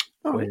bit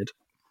weird.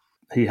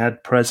 He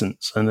had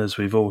presence, and as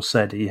we've all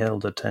said, he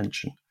held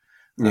attention.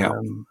 Yeah.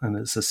 And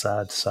it's a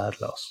sad, sad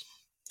loss.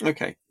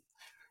 Okay.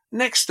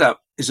 Next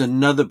up is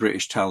another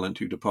British talent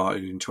who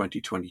departed in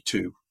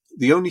 2022,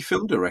 the only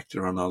film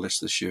director on our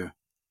list this year,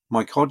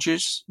 Mike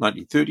Hodges,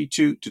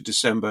 1932 to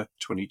December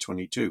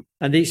 2022.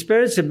 And the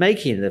experience of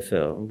making the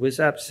film was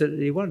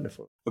absolutely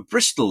wonderful. A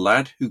Bristol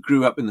lad who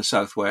grew up in the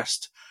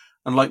southwest,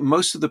 and like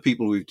most of the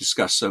people we've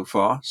discussed so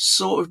far,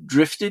 sort of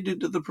drifted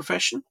into the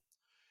profession.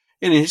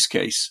 In his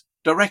case,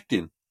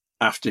 directing,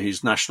 after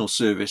his national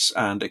service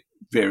and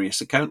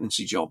various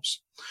accountancy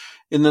jobs.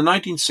 In the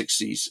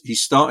 1960s, he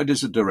started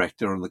as a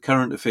director on the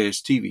current affairs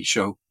TV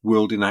show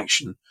World in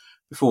Action,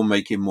 before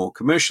making more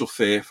commercial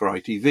fare for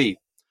ITV.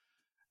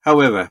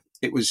 However,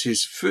 it was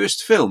his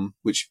first film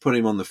which put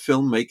him on the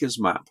filmmaker's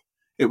map.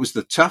 It was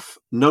the tough,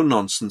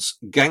 no-nonsense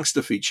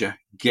gangster feature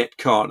Get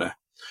Carter,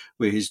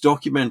 where his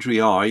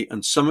documentary eye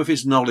and some of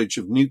his knowledge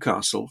of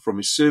Newcastle from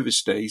his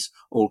service days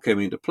all came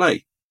into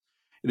play.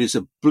 It is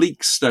a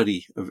bleak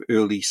study of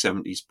early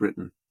 70s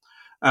Britain.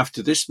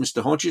 After this,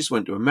 Mr. Hodges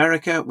went to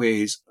America, where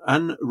his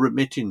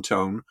unremitting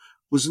tone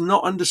was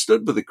not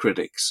understood by the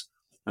critics,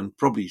 and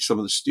probably some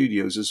of the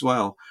studios as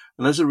well,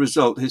 and as a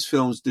result, his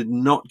films did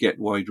not get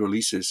wide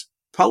releases.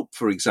 Pulp,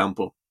 for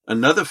example,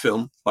 another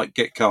film like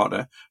Get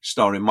Carter,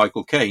 starring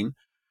Michael Caine,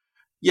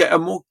 yet a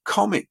more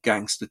comic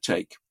gangster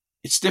take.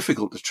 It's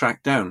difficult to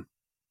track down.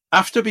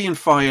 After being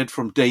fired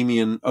from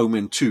Damien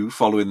Omen 2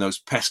 following those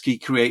pesky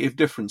creative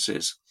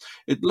differences,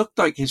 it looked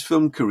like his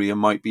film career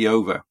might be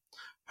over.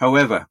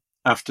 However,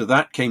 after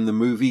that came the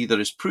movie that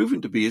has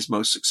proven to be his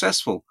most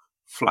successful,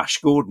 Flash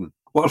Gordon.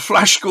 While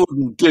Flash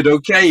Gordon did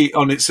okay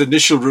on its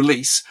initial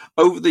release,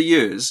 over the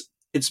years,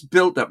 it's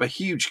built up a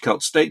huge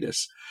cult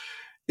status.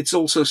 It's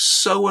also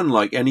so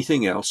unlike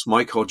anything else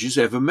Mike Hodges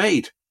ever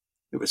made.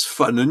 It was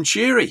fun and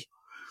cheery.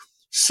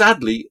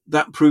 Sadly,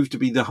 that proved to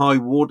be the high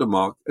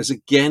watermark, as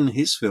again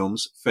his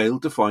films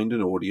failed to find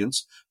an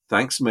audience,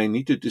 thanks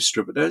mainly to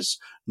distributors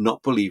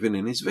not believing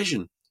in his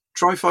vision.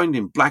 Try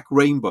finding Black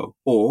Rainbow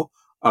or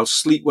I'll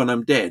Sleep When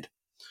I'm Dead.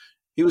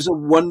 He was a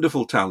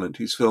wonderful talent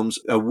whose films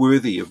are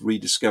worthy of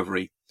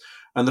rediscovery.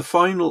 And the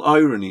final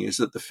irony is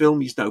that the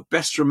film he's now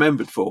best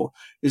remembered for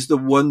is the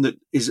one that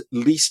is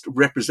least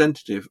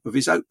representative of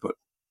his output.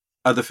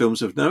 Other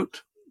films of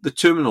note: The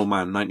Terminal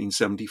Man,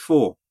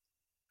 1974,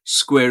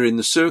 Square in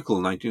the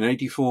Circle,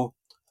 1984,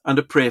 and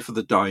A Prayer for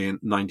the Dying,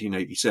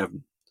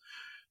 1987.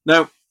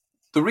 Now,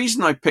 the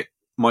reason I picked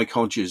Mike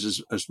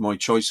Hodges as my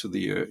choice for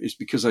the year is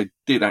because I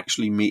did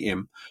actually meet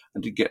him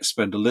and did get to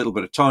spend a little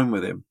bit of time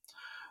with him.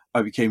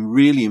 I became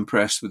really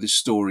impressed with his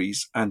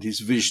stories and his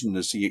vision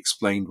as he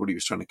explained what he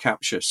was trying to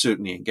capture,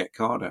 certainly in Get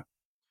Carter.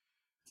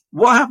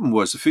 What happened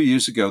was, a few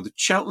years ago, the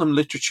Cheltenham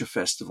Literature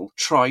Festival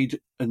tried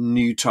a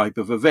new type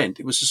of event.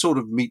 It was a sort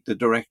of meet the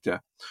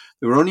director.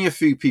 There were only a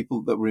few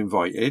people that were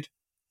invited.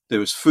 There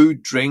was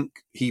food, drink,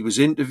 he was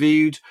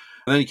interviewed,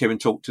 and then he came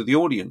and talked to the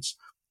audience.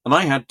 And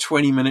I had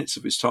 20 minutes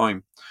of his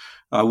time.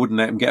 I wouldn't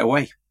let him get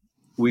away.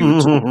 We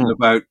were talking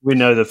about... We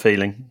know the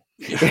feeling.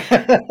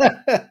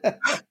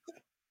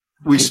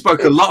 We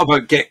spoke a lot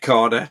about Get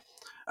Carter,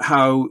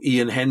 how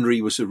Ian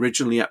Henry was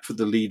originally up for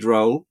the lead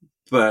role,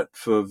 but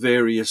for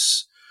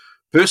various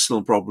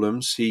personal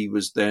problems, he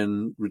was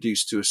then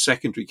reduced to a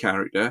secondary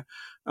character,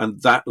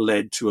 and that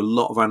led to a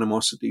lot of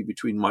animosity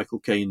between Michael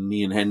Caine and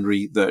Ian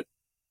Henry that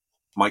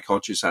Mike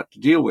Hodges had to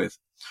deal with,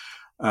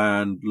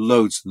 and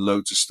loads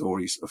of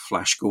stories of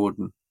Flash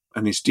Gordon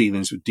and his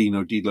dealings with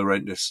Dino De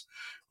Laurentiis,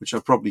 which I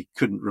probably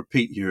couldn't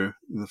repeat here,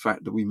 in the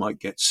fact that we might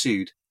get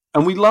sued.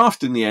 And we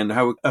laughed in the end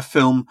how a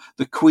film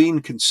the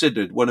Queen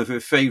considered one of her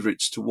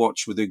favourites to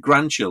watch with her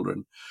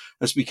grandchildren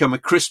has become a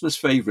Christmas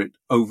favourite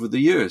over the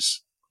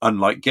years,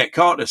 unlike Get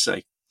Carter,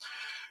 say.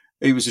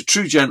 He was a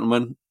true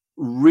gentleman,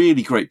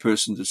 really great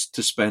person to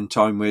spend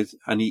time with,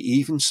 and he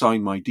even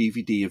signed my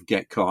DVD of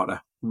Get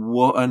Carter.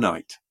 What a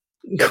night.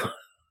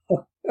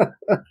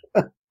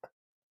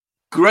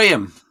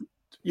 Graham,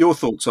 your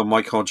thoughts on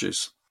Mike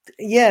Hodges?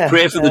 Yeah.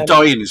 Prayer for the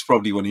Dying is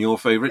probably one of your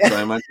favourites,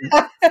 I imagine.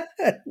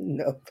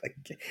 No, thank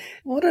you.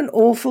 What an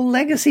awful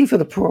legacy for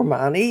the poor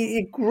man.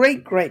 A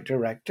great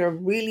director,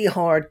 really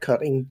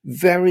hard-cutting,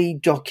 very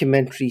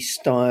documentary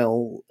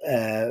style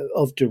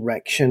of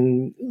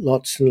direction,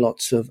 lots and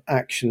lots of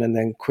action and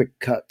then quick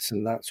cuts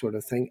and that sort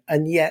of thing.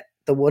 And yet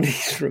the one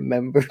he's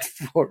remembered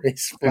for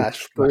is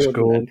Flash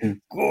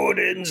Gordon.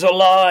 Gordon's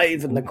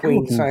alive, and the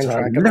Queen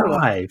soundtrack.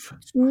 Alive.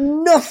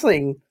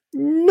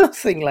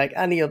 Nothing like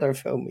any other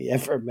film he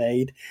ever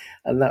made,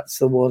 and that's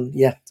the one.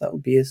 Yeah, that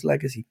would be his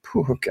legacy.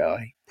 Poor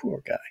guy.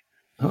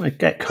 Oh,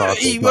 Get Carter's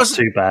he not wasn't.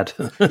 too bad.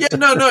 Yeah,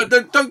 no,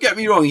 don't get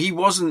me wrong. He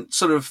wasn't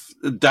sort of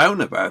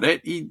down about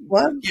it.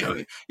 What?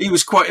 He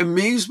was quite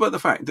amused by the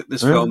fact that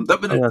this film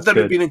that that's had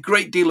good. been a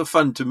great deal of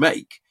fun to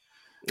make.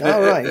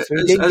 All right, so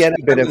he did get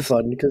a bit of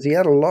fun because he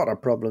had a lot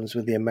of problems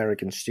with the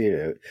American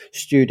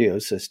studio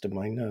system.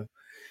 I know.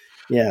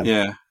 Yeah.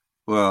 Yeah.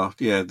 Well,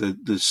 yeah.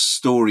 The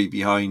story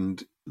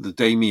behind the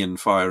Damien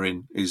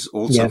firing is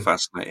also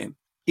fascinating.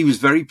 He was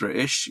very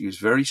British. He was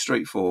very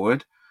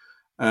straightforward,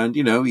 and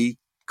he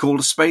called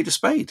a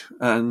spade.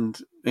 And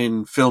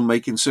in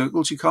filmmaking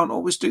circles, you can't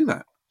always do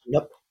that.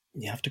 Yep.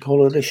 You have to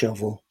call it a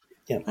shovel.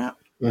 Yeah.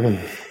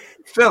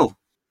 Phil.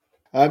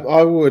 I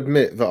will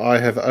admit that I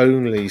have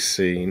only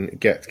seen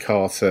Get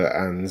Carter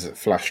and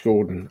Flash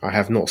Gordon. I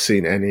have not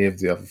seen any of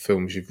the other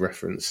films you've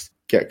referenced.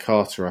 Get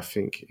Carter, I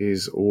think,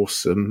 is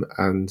awesome,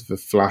 and The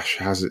Flash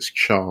has its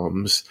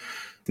charms.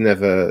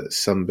 Never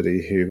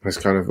somebody who has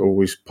kind of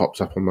always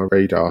popped up on my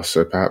radar,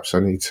 so perhaps I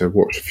need to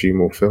watch a few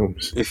more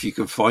films. If you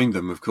can find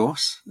them, of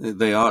course.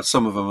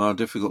 Some of them are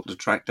difficult to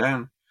track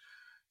down,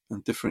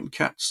 and different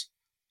cats.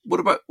 What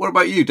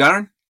about you,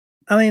 Darren?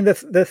 I mean,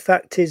 the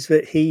fact is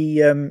that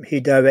he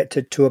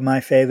directed two of my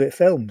favourite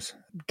films.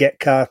 Get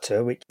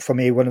Carter, which for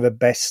me one of the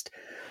best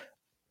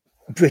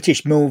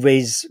British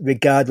movies,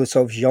 regardless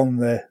of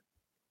genre,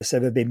 that's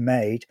ever been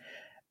made,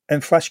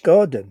 and Flash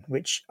Gordon,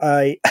 which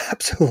I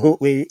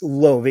absolutely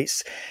love.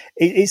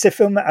 It's a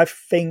film that I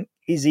think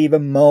is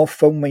even more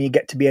fun when you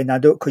get to be an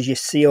adult because you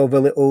see all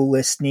the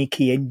little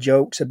sneaky in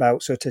jokes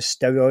about sort of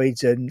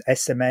steroids and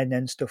SMN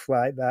and stuff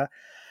like that.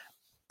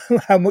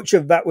 How much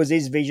of that was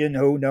his vision,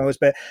 who knows?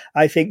 But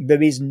I think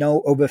there is no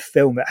other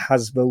film that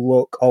has the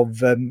look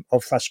of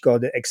Flash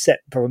Gordon,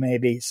 except for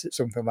maybe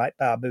something like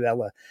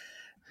Barbarella.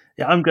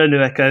 Yeah, I'm going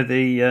to echo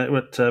the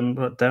what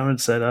Darren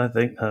said. I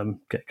think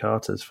Get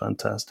Carter's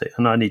fantastic,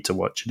 and I need to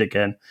watch it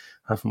again.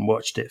 I haven't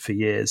watched it for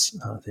years.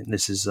 I think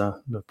this is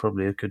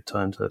probably a good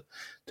time to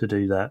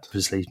do that.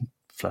 Obviously,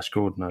 Flash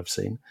Gordon I've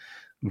seen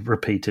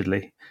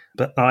repeatedly,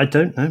 but I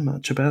don't know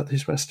much about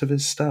the rest of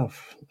his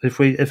stuff.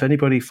 If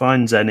anybody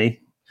finds any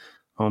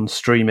on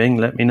streaming,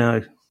 let me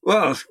know.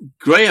 Well,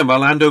 Graham,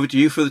 I'll hand over to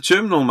you for the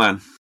Terminal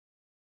Man.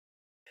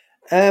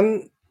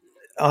 I've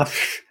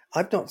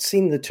not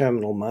seen the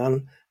Terminal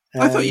Man.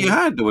 I thought you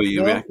had the way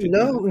you reacted.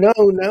 No,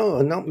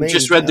 not me. You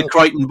just read the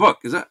Crichton book,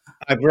 is that?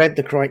 I've read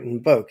the Crichton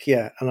book,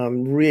 yeah,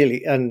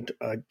 and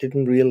I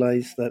didn't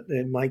realise that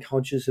Mike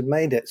Hodges had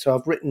made it. So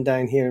I've written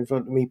down here in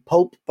front of me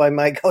Pulp by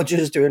Mike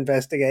Hodges to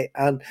investigate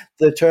and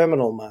The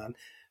Terminal Man.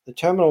 The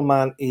Terminal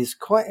Man is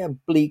quite a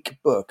bleak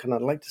book, and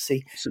I'd like to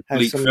see how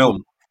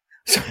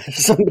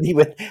somebody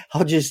with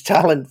Hodges'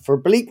 talent for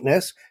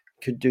bleakness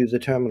could do The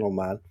Terminal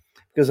Man,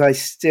 because I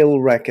still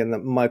reckon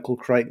that Michael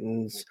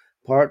Crichton's,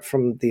 apart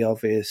from the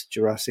obvious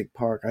Jurassic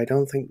Park, I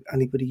don't think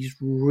anybody's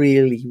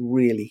really,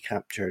 really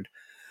captured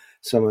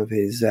some of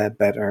his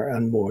better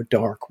and more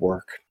dark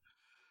work.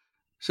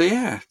 So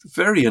yeah,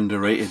 very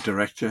underrated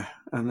director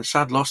and a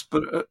sad loss,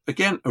 but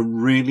again, a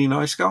really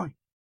nice guy.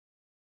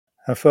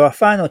 And for our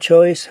final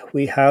choice,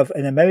 we have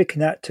an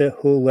American actor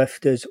who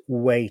left us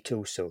way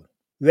too soon.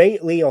 Ray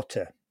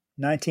Liotta,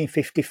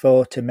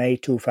 1954 to May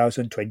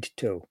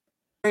 2022.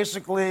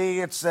 Basically,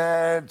 it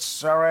said,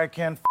 sorry I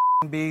can't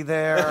be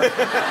there,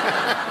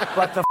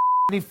 but the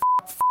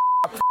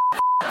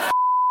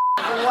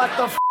what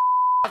the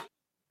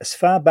As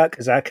far back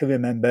as I can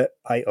remember,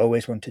 I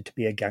always wanted to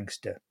be a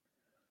gangster.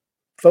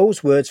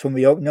 Those words from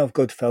the opening of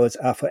Goodfellas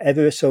are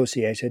forever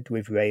associated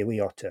with Ray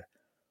Liotta.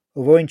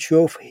 Although in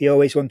truth he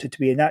always wanted to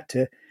be an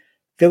actor,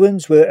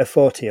 villains were a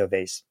forte of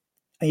his,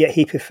 and yet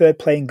he preferred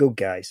playing good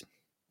guys.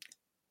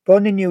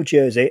 Born in New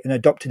Jersey and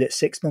adopted at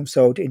 6 months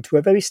old into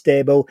a very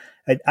stable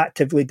and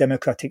actively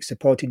democratic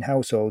supporting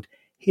household,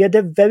 he had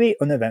a very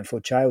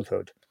uneventful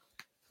childhood.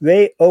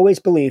 Ray always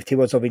believed he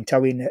was of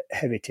Italian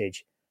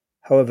heritage.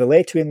 However,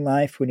 later in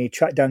life, when he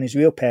tracked down his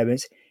real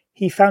parents,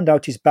 he found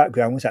out his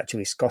background was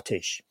actually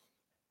Scottish.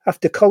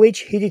 After college,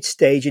 he did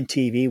stage and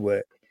TV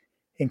work,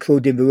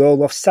 including the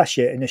role of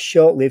Sasha in a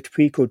short-lived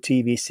prequel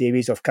TV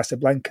series of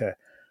Casablanca,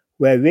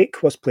 where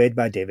Rick was played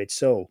by David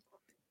Soul.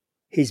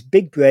 His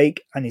big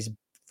break and his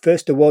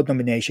first award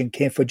nomination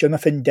came for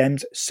Jonathan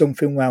Demme's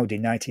Something Loud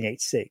in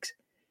 1986.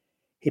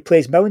 He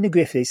plays Melanie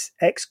Griffith's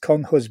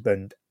ex-con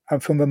husband,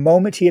 and from the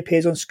moment he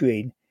appears on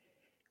screen,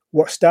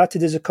 what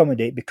started as a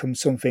comedy becomes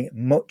something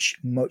much,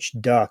 much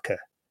darker.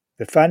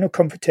 The final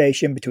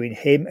confrontation between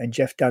him and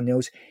Jeff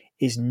Daniels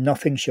is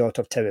nothing short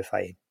of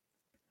terrifying.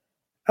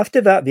 After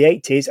that, the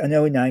 80s and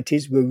early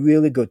 90s were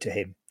really good to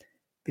him.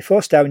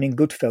 Before starring in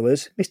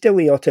Goodfellas, Mr.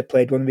 Liotta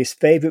played one of his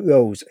favourite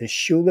roles as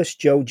shoeless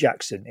Joe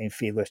Jackson in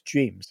Fearless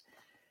Dreams.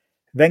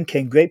 Then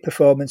came great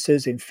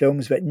performances in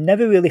films that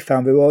never really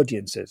found their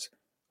audiences,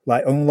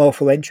 like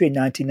Unlawful Entry in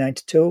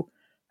 1992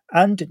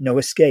 and No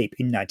Escape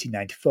in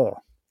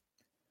 1994.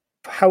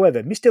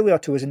 However, Mr.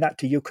 Liotta was an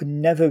actor you could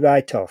never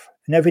write off,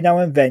 and every now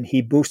and then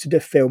he boosted a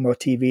film or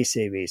TV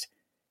series.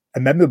 A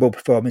memorable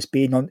performance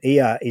being on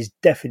ER is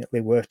definitely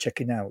worth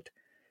checking out.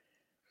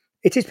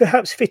 It is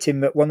perhaps fitting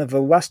that one of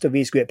the last of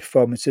these great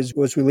performances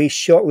was released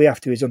shortly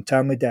after his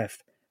untimely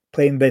death,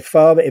 playing their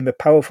father in the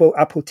powerful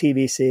Apple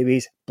TV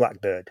series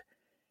Blackbird.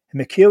 A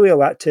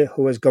mercurial actor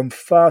who has gone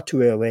far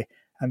too early,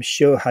 I'm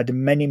sure had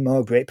many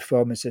more great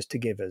performances to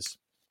give us.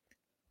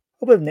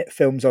 Other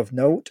films of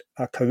note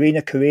are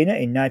Carina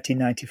in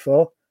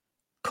 1994,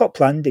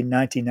 Copland in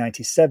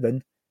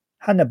 1997,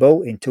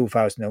 Hannibal in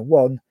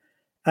 2001,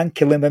 and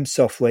Killing Them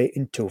Softly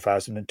in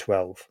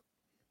 2012.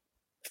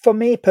 For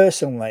me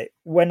personally,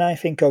 when I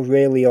think of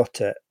Ray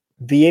Liotta,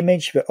 the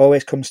image that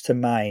always comes to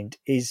mind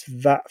is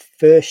that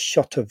first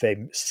shot of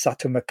him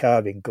sat on the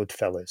car in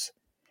Goodfellas.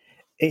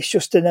 It's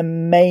just an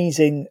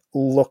amazing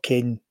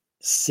looking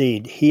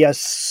scene. He has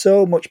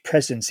so much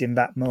presence in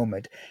that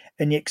moment,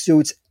 and he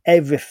exudes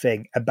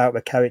everything about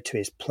the character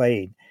he's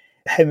playing.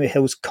 Henry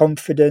Hill's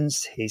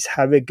confidence, his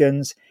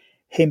arrogance,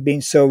 him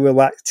being so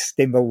relaxed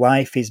in the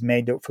life he's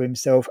made up for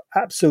himself,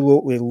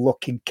 absolutely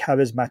looking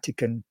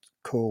charismatic and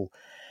cool.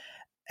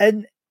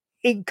 And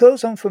it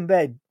goes on from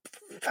there,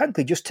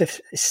 frankly, just to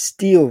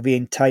steal the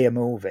entire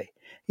movie.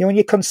 You know, when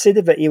you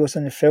consider that he was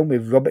in a film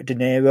with Robert De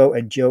Niro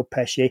and Joe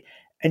Pesci,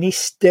 and he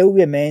still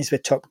remains the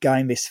top guy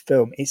in this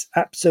film, it's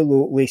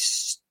absolutely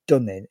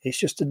stunning. It's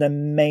just an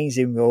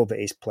amazing role that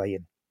he's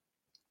playing.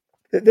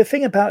 The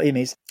thing about him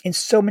is, in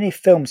so many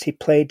films, he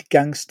played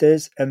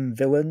gangsters and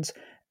villains,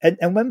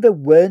 and when there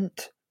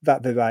weren't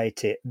that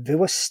variety, there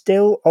was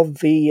still of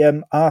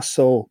the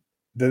arsehole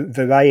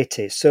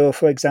variety. So,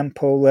 for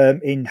example,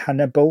 in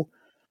Hannibal,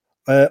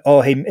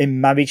 or in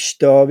Marriage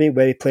Story,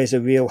 where he plays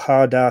a real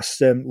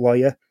hard-ass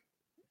lawyer.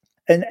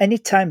 And any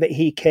time that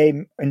he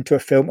came into a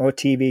film or a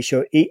TV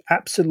show, he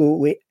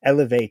absolutely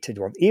elevated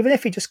one. Even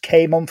if he just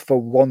came on for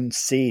one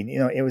scene, you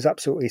know, it was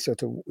absolutely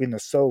sort of, you know,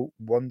 so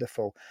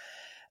wonderful.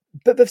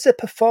 But there's a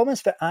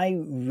performance that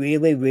I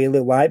really,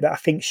 really like that I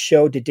think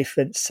showed a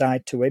different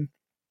side to him.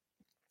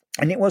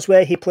 And it was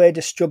where he played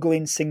a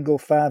struggling single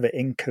father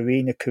in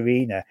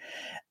Carina.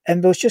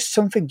 And there was just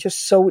something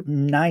just so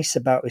nice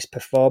about his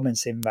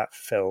performance in that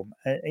film,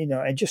 you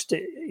know, and just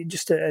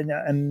an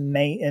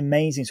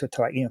amazing sort of,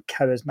 like, you know,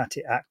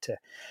 charismatic actor.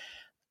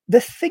 The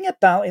thing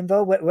about him,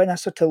 though, when I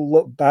sort of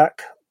look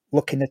back,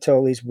 looking at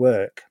all his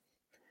work,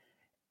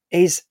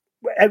 is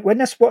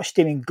when I watched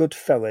him in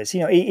Goodfellas,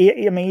 you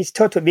know, he's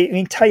totally, the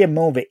entire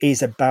movie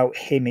is about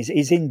him.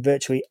 He's in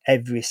virtually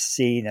every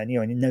scene, and, you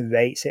know, and he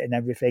narrates it and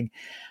everything.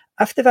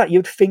 After that,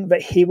 you'd think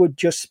that he would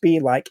just be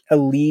like a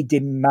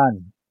leading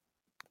man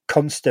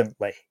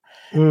constantly.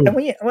 And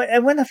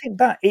when I think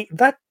back,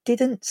 that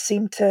didn't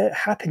seem to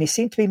happen. He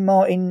seemed to be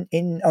more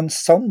in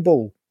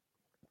ensemble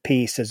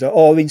pieces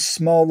or in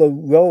smaller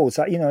roles.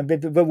 You know,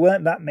 there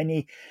weren't that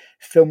many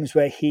films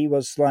where he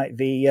was like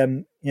the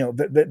you know,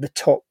 the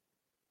top,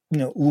 you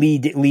know,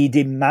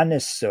 leading man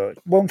as such.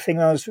 One thing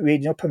I was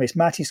reading up on this,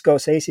 Martin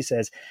Scorsese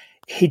says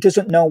he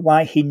doesn't know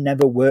why he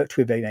never worked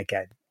with him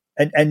again,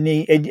 and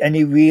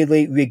he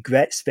really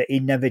regrets that he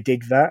never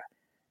did that.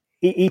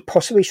 He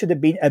possibly should have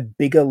been a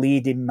bigger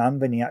leading man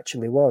than he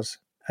actually was.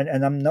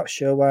 And I'm not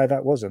sure why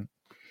that wasn't.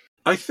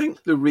 I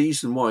think the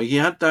reason why he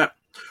had that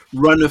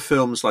run of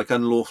films like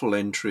Unlawful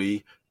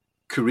Entry,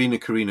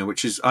 Carina,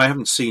 which is, I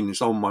haven't seen, it's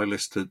on my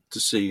list to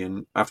see.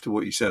 And after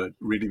what you said, I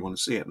really want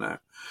to see it now.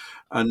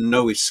 And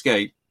No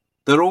Escape.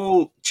 They're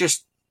all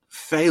just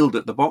failed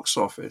at the box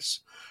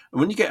office.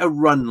 And when you get a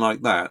run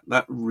like that,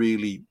 that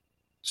really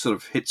sort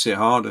of hits it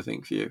hard, I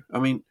think, for you. I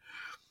mean,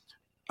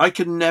 I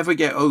could never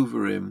get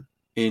over him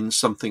in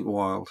Something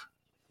Wild.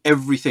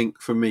 Everything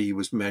for me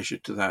was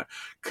measured to that,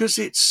 because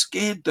it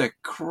scared the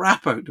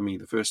crap out of me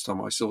the first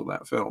time I saw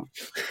that film.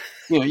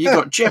 You know, you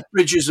got Jeff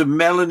Bridges and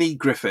Melanie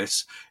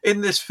Griffiths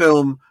in this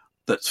film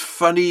that's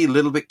funny, a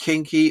little bit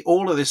kinky,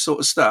 all of this sort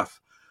of stuff.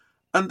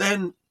 And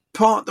then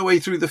part the way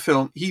through the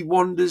film, he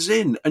wanders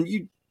in, and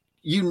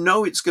you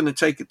know it's going to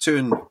take a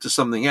turn to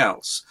something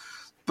else,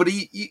 but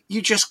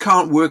you just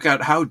can't work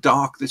out how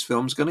dark this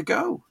film's going to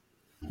go.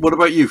 What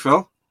about you,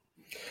 Phil?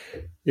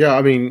 Yeah,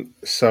 I mean,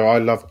 so I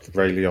loved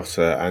Ray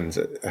Liotta,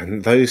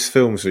 and those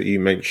films that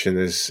you mentioned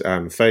as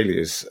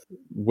failures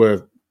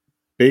were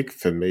big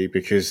for me,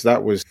 because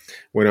that was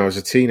when I was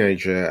a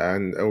teenager,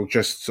 or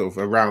just sort of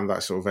around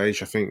that sort of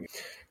age. I think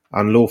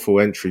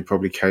Unlawful Entry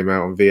probably came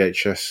out on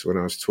VHS when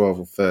I was 12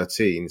 or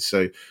 13.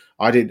 So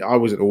I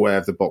wasn't aware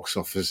of the box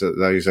office at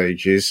those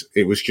ages.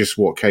 It was just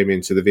what came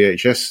into the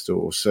VHS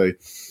store. So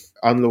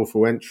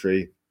Unlawful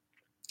Entry,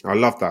 I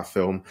loved that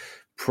film.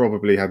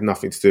 Probably had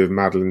nothing to do with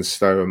Madeline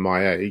Stowe and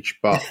my age,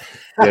 but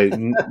you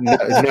know,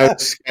 no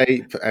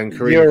Escape and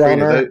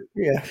Carina.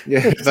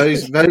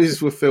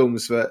 Those were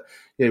films that,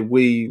 you know,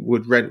 we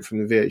would rent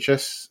from the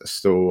VHS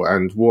store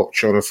and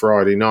watch on a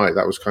Friday night.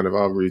 That was kind of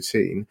our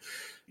routine.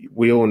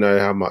 We all know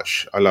how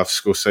much I love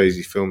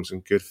Scorsese films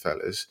and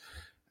Goodfellas.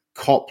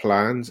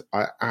 Copland,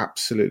 I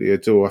absolutely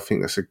adore. I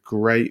think that's a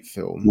great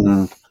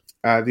film.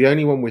 The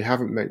only one we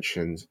haven't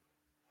mentioned,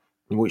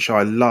 which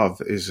I love,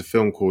 is a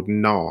film called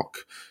Narc,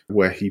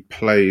 where he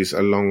plays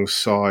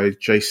alongside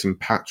Jason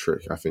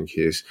Patric, I think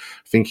he is.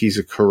 I think he's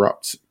a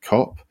corrupt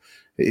cop.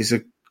 It is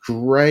a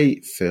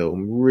great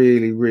film,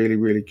 really, really,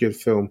 really good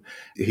film.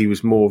 He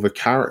was more of a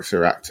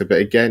character actor, but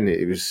again,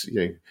 it was,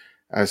 you know,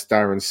 as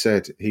Darren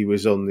said, he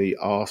was on the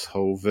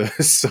arsehole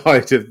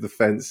side of the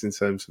fence in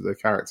terms of the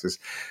characters.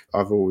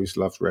 I've always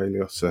loved Ray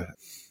Liotta.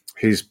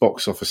 His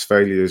box office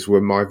failures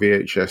were my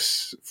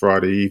VHS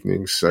Friday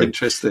evenings. So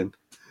interesting.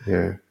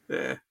 Yeah.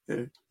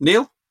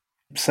 Neil?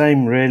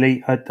 Same,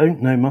 really. I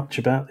don't know much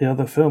about the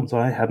other films.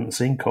 I haven't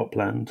seen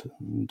Copland.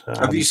 And,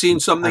 have you seen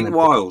Something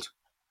Wild?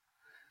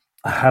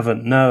 I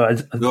haven't, no.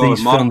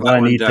 These films I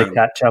need to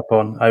catch up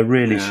on. I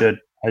really should.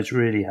 I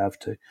really have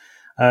to.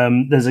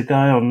 There's a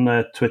guy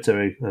on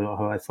Twitter who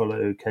I follow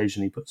who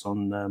occasionally puts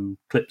on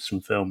clips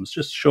from films,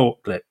 just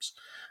short clips.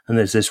 And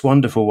there's this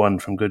wonderful one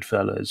from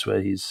Goodfellas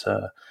where he's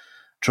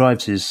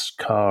drives his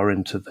car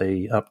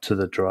up to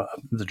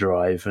the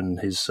drive, and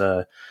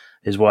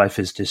his wife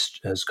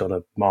has got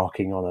a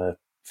marking on her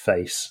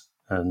face,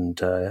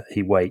 and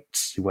he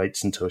waits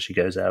until she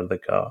goes out of the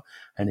car,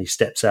 and he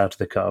steps out of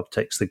the car,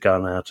 takes the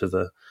gun out of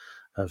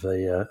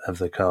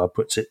the car,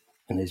 puts it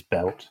in his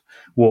belt,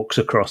 walks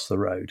across the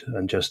road,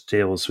 and just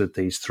deals with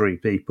these three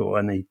people,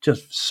 and he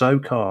just so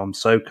calm,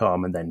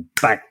 and then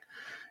bang,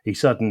 he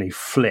suddenly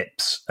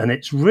flips, and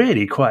it's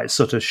really quite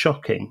sort of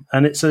shocking,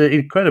 and it's an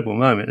incredible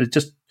moment. It's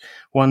just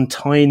one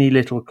tiny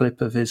little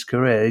clip of his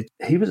career.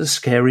 He was a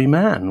scary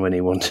man when he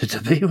wanted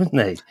to be,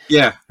 wasn't he?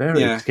 Yeah.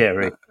 Very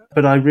scary.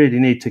 But I really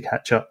need to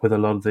catch up with a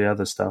lot of the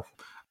other stuff.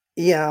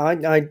 Yeah,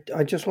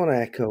 I just want to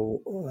echo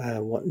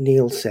what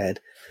Neil said.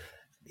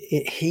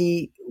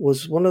 He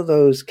was one of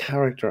those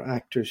character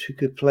actors who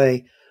could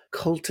play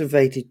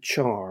cultivated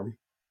charm,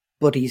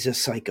 but he's a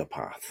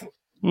psychopath.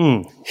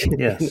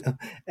 Yes.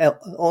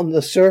 On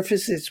the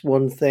surface, it's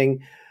one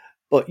thing,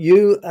 but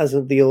you, as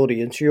the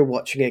audience, you're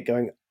watching it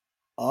going,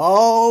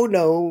 oh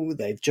no,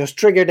 they've just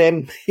triggered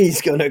him.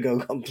 He's going to go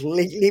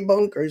completely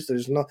bonkers.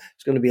 It's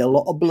going to be a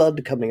lot of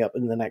blood coming up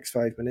in the next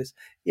 5 minutes.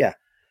 Yeah,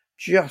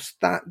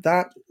 just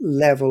that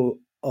level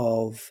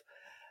of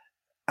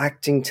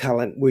acting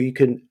talent where you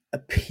can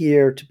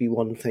appear to be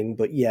one thing,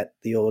 but yet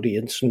the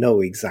audience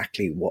know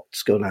exactly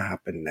what's going to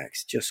happen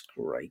next. Just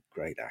great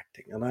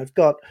acting. And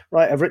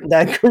I've written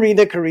down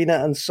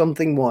Karina and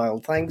Something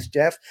Wild. Thanks,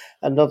 Jeff.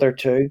 Another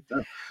 2.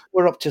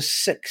 We're up to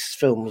 6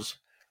 films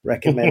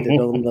recommended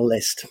on the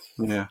list.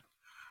 Yeah.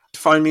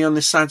 Finally, on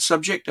this sad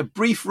subject, a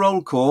brief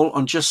roll call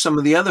on just some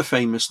of the other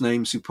famous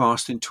names who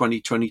passed in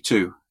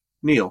 2022.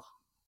 Neil.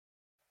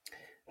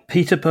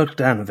 Peter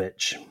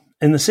Bogdanovich.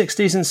 In the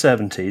 60s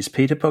and 70s,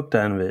 Peter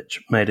Bogdanovich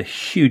made a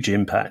huge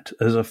impact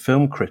as a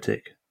film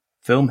critic,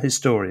 film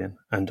historian,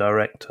 and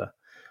director.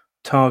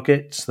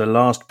 Targets, The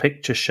Last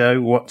Picture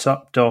Show, What's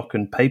Up, Doc,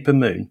 and Paper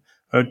Moon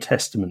are a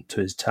testament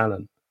to his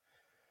talent.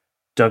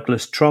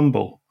 Douglas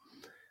Trumbull,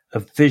 a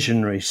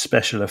visionary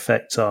special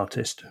effects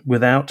artist.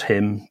 Without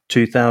him,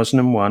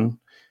 2001,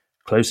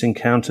 Close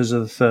Encounters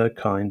of the Third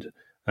Kind,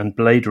 and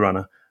Blade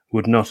Runner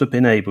would not have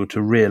been able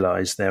to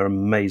realize their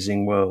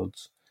amazing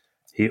worlds.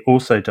 He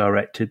also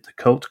directed the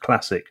cult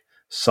classic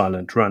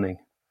Silent Running.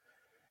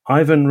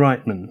 Ivan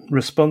Reitman,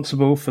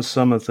 responsible for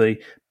some of the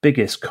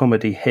biggest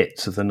comedy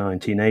hits of the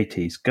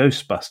 1980s,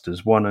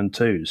 Ghostbusters 1 and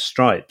 2,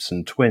 Stripes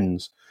and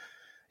Twins.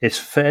 It's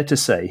fair to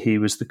say he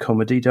was the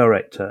comedy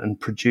director and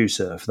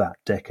producer of that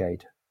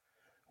decade.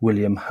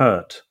 William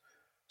Hurt.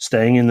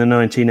 Staying in the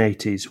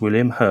 1980s,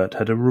 William Hurt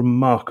had a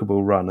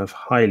remarkable run of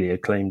highly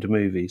acclaimed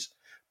movies.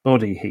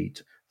 Body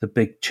Heat, The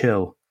Big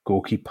Chill,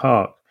 Gorky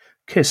Park,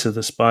 Kiss of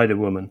the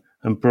Spider-Woman,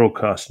 and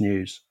Broadcast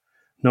News.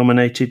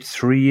 Nominated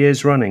 3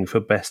 years running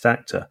for Best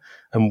Actor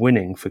and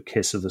winning for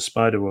Kiss of the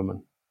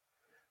Spider-Woman.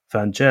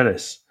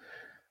 Vangelis,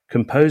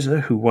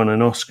 composer who won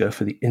an Oscar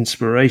for the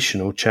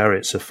inspirational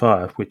Chariots of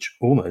Fire, which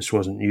almost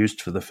wasn't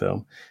used for the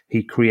film.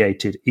 He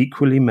created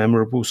equally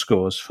memorable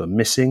scores for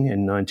Missing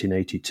in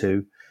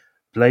 1982,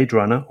 Blade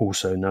Runner,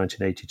 also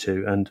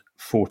 1982, and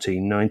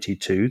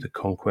 1492, The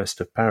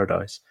Conquest of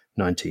Paradise,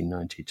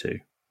 1992.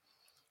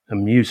 A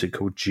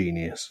musical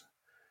genius.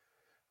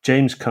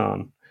 James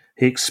Caan.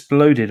 He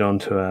exploded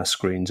onto our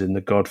screens in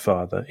The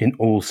Godfather, in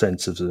all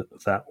senses of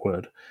that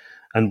word,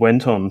 and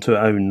went on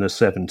to own the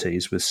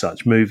 70s with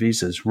such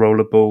movies as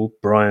Rollerball,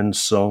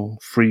 Brian's Song,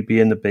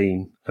 Freebie and the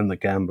Bean, and The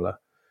Gambler.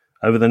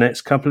 Over the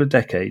next couple of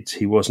decades,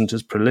 he wasn't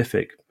as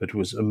prolific, but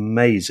was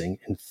amazing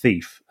in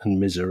Thief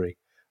and Misery,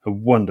 a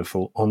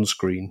wonderful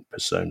on-screen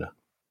persona.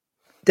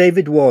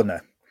 David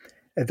Warner,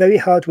 a very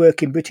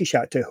hard-working British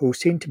actor who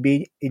seemed to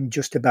be in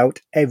just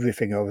about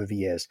everything over the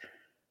years.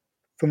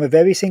 From the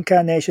various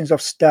incarnations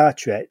of Star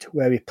Trek,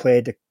 where he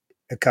played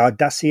a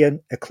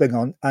Cardassian, a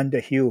Klingon, and a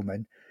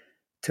human,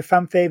 to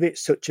fan favourites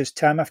such as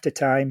Time After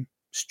Time,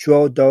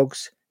 Straw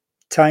Dogs,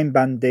 Time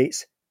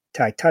Bandits,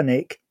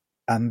 Titanic,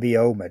 and The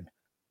Omen,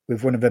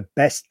 with one of the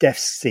best death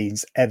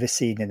scenes ever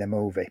seen in a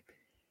movie.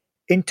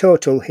 In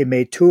total, he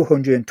made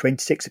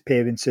 226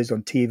 appearances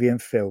on TV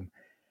and film,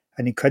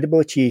 an incredible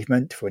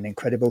achievement for an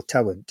incredible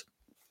talent.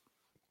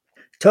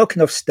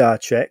 Talking of Star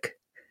Trek,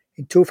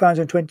 in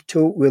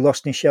 2022 we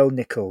lost Nichelle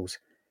Nichols,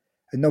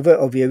 another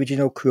of the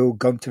original crew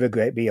gone to the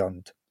great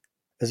beyond.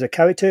 As a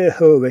character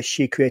Uhura,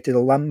 she created a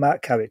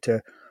landmark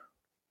character,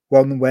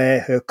 one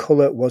where her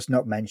colour was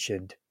not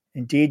mentioned.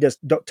 Indeed, as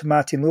Dr.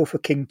 Martin Luther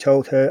King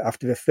told her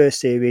after the first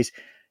series,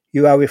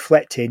 you are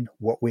reflecting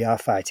what we are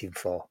fighting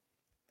for.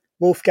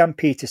 Wolfgang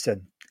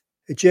Petersen,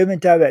 a German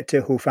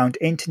director who found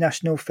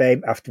international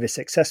fame after the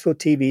successful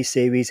TV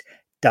series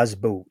Das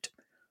Boot.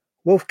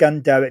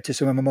 Wolfgang directed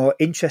some of the more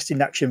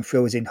interesting action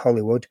thrillers in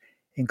Hollywood,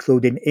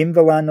 including In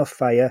the Line of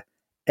Fire,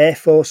 Air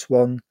Force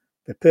One,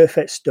 The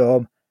Perfect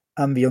Storm,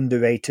 and the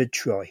underrated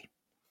Troy.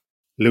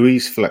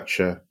 Louise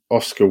Fletcher,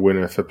 Oscar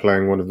winner for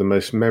playing one of the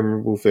most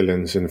memorable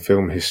villains in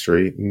film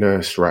history,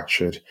 Nurse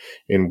Ratched,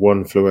 in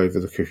One Flew Over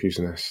the Cuckoo's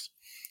Nest.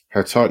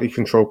 Her tightly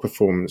controlled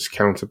performance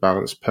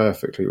counterbalanced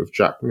perfectly with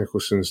Jack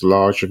Nicholson's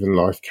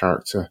larger-than-life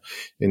character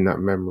in that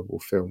memorable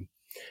film.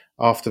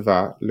 After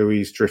that,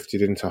 Louise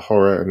drifted into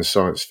horror and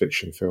science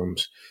fiction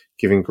films,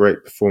 giving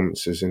great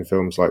performances in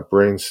films like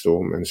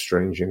Brainstorm and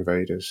Strange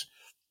Invaders.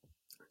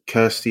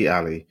 Kirstie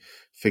Alley.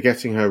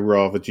 Forgetting her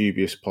rather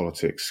dubious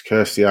politics,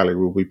 Kirstie Alley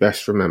will be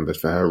best remembered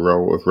for her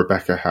role of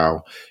Rebecca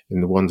Howe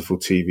in the wonderful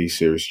TV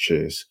series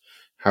Cheers.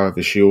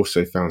 However, she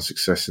also found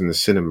success in the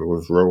cinema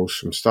with roles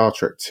from Star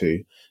Trek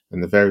II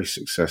and the very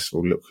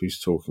successful Look Who's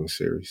Talking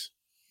series.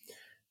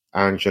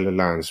 Angela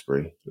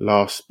Lansbury.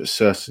 Last but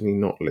certainly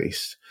not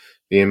least,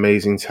 the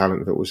amazing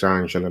talent that was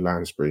Angela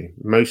Lansbury.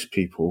 Most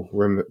people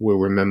will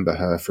remember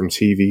her from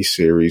TV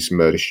series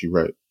Murder, She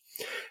Wrote.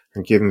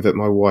 And given that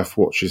my wife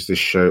watches this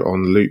show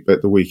on loop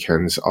at the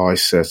weekends, I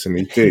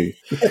certainly do.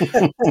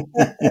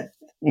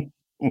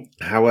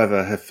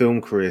 However, her film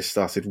career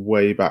started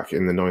way back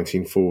in the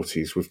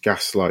 1940s with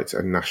Gaslight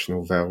and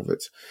National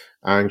Velvet.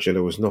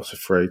 Angela was not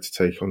afraid to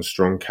take on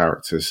strong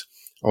characters,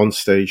 on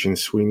stage in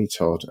Sweeney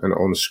Todd and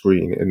on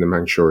screen in The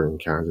Manchurian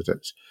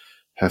Candidate.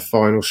 Her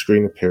final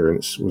screen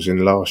appearance was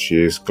in last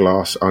year's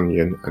Glass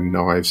Onion and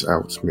Knives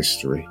Out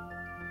Mystery.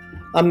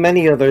 And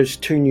many others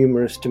too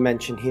numerous to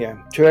mention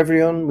here. To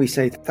everyone, we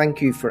say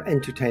thank you for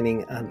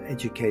entertaining and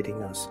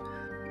educating us.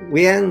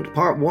 We end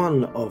part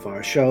one of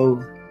our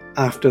show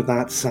after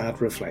that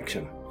sad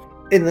reflection.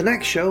 In the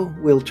next show,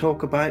 we'll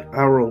talk about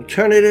our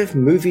alternative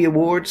movie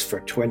awards for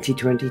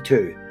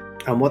 2022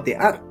 and what the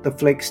At The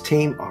Flicks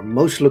team are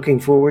most looking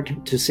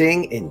forward to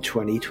seeing in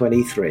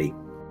 2023.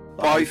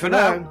 Bye for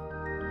now.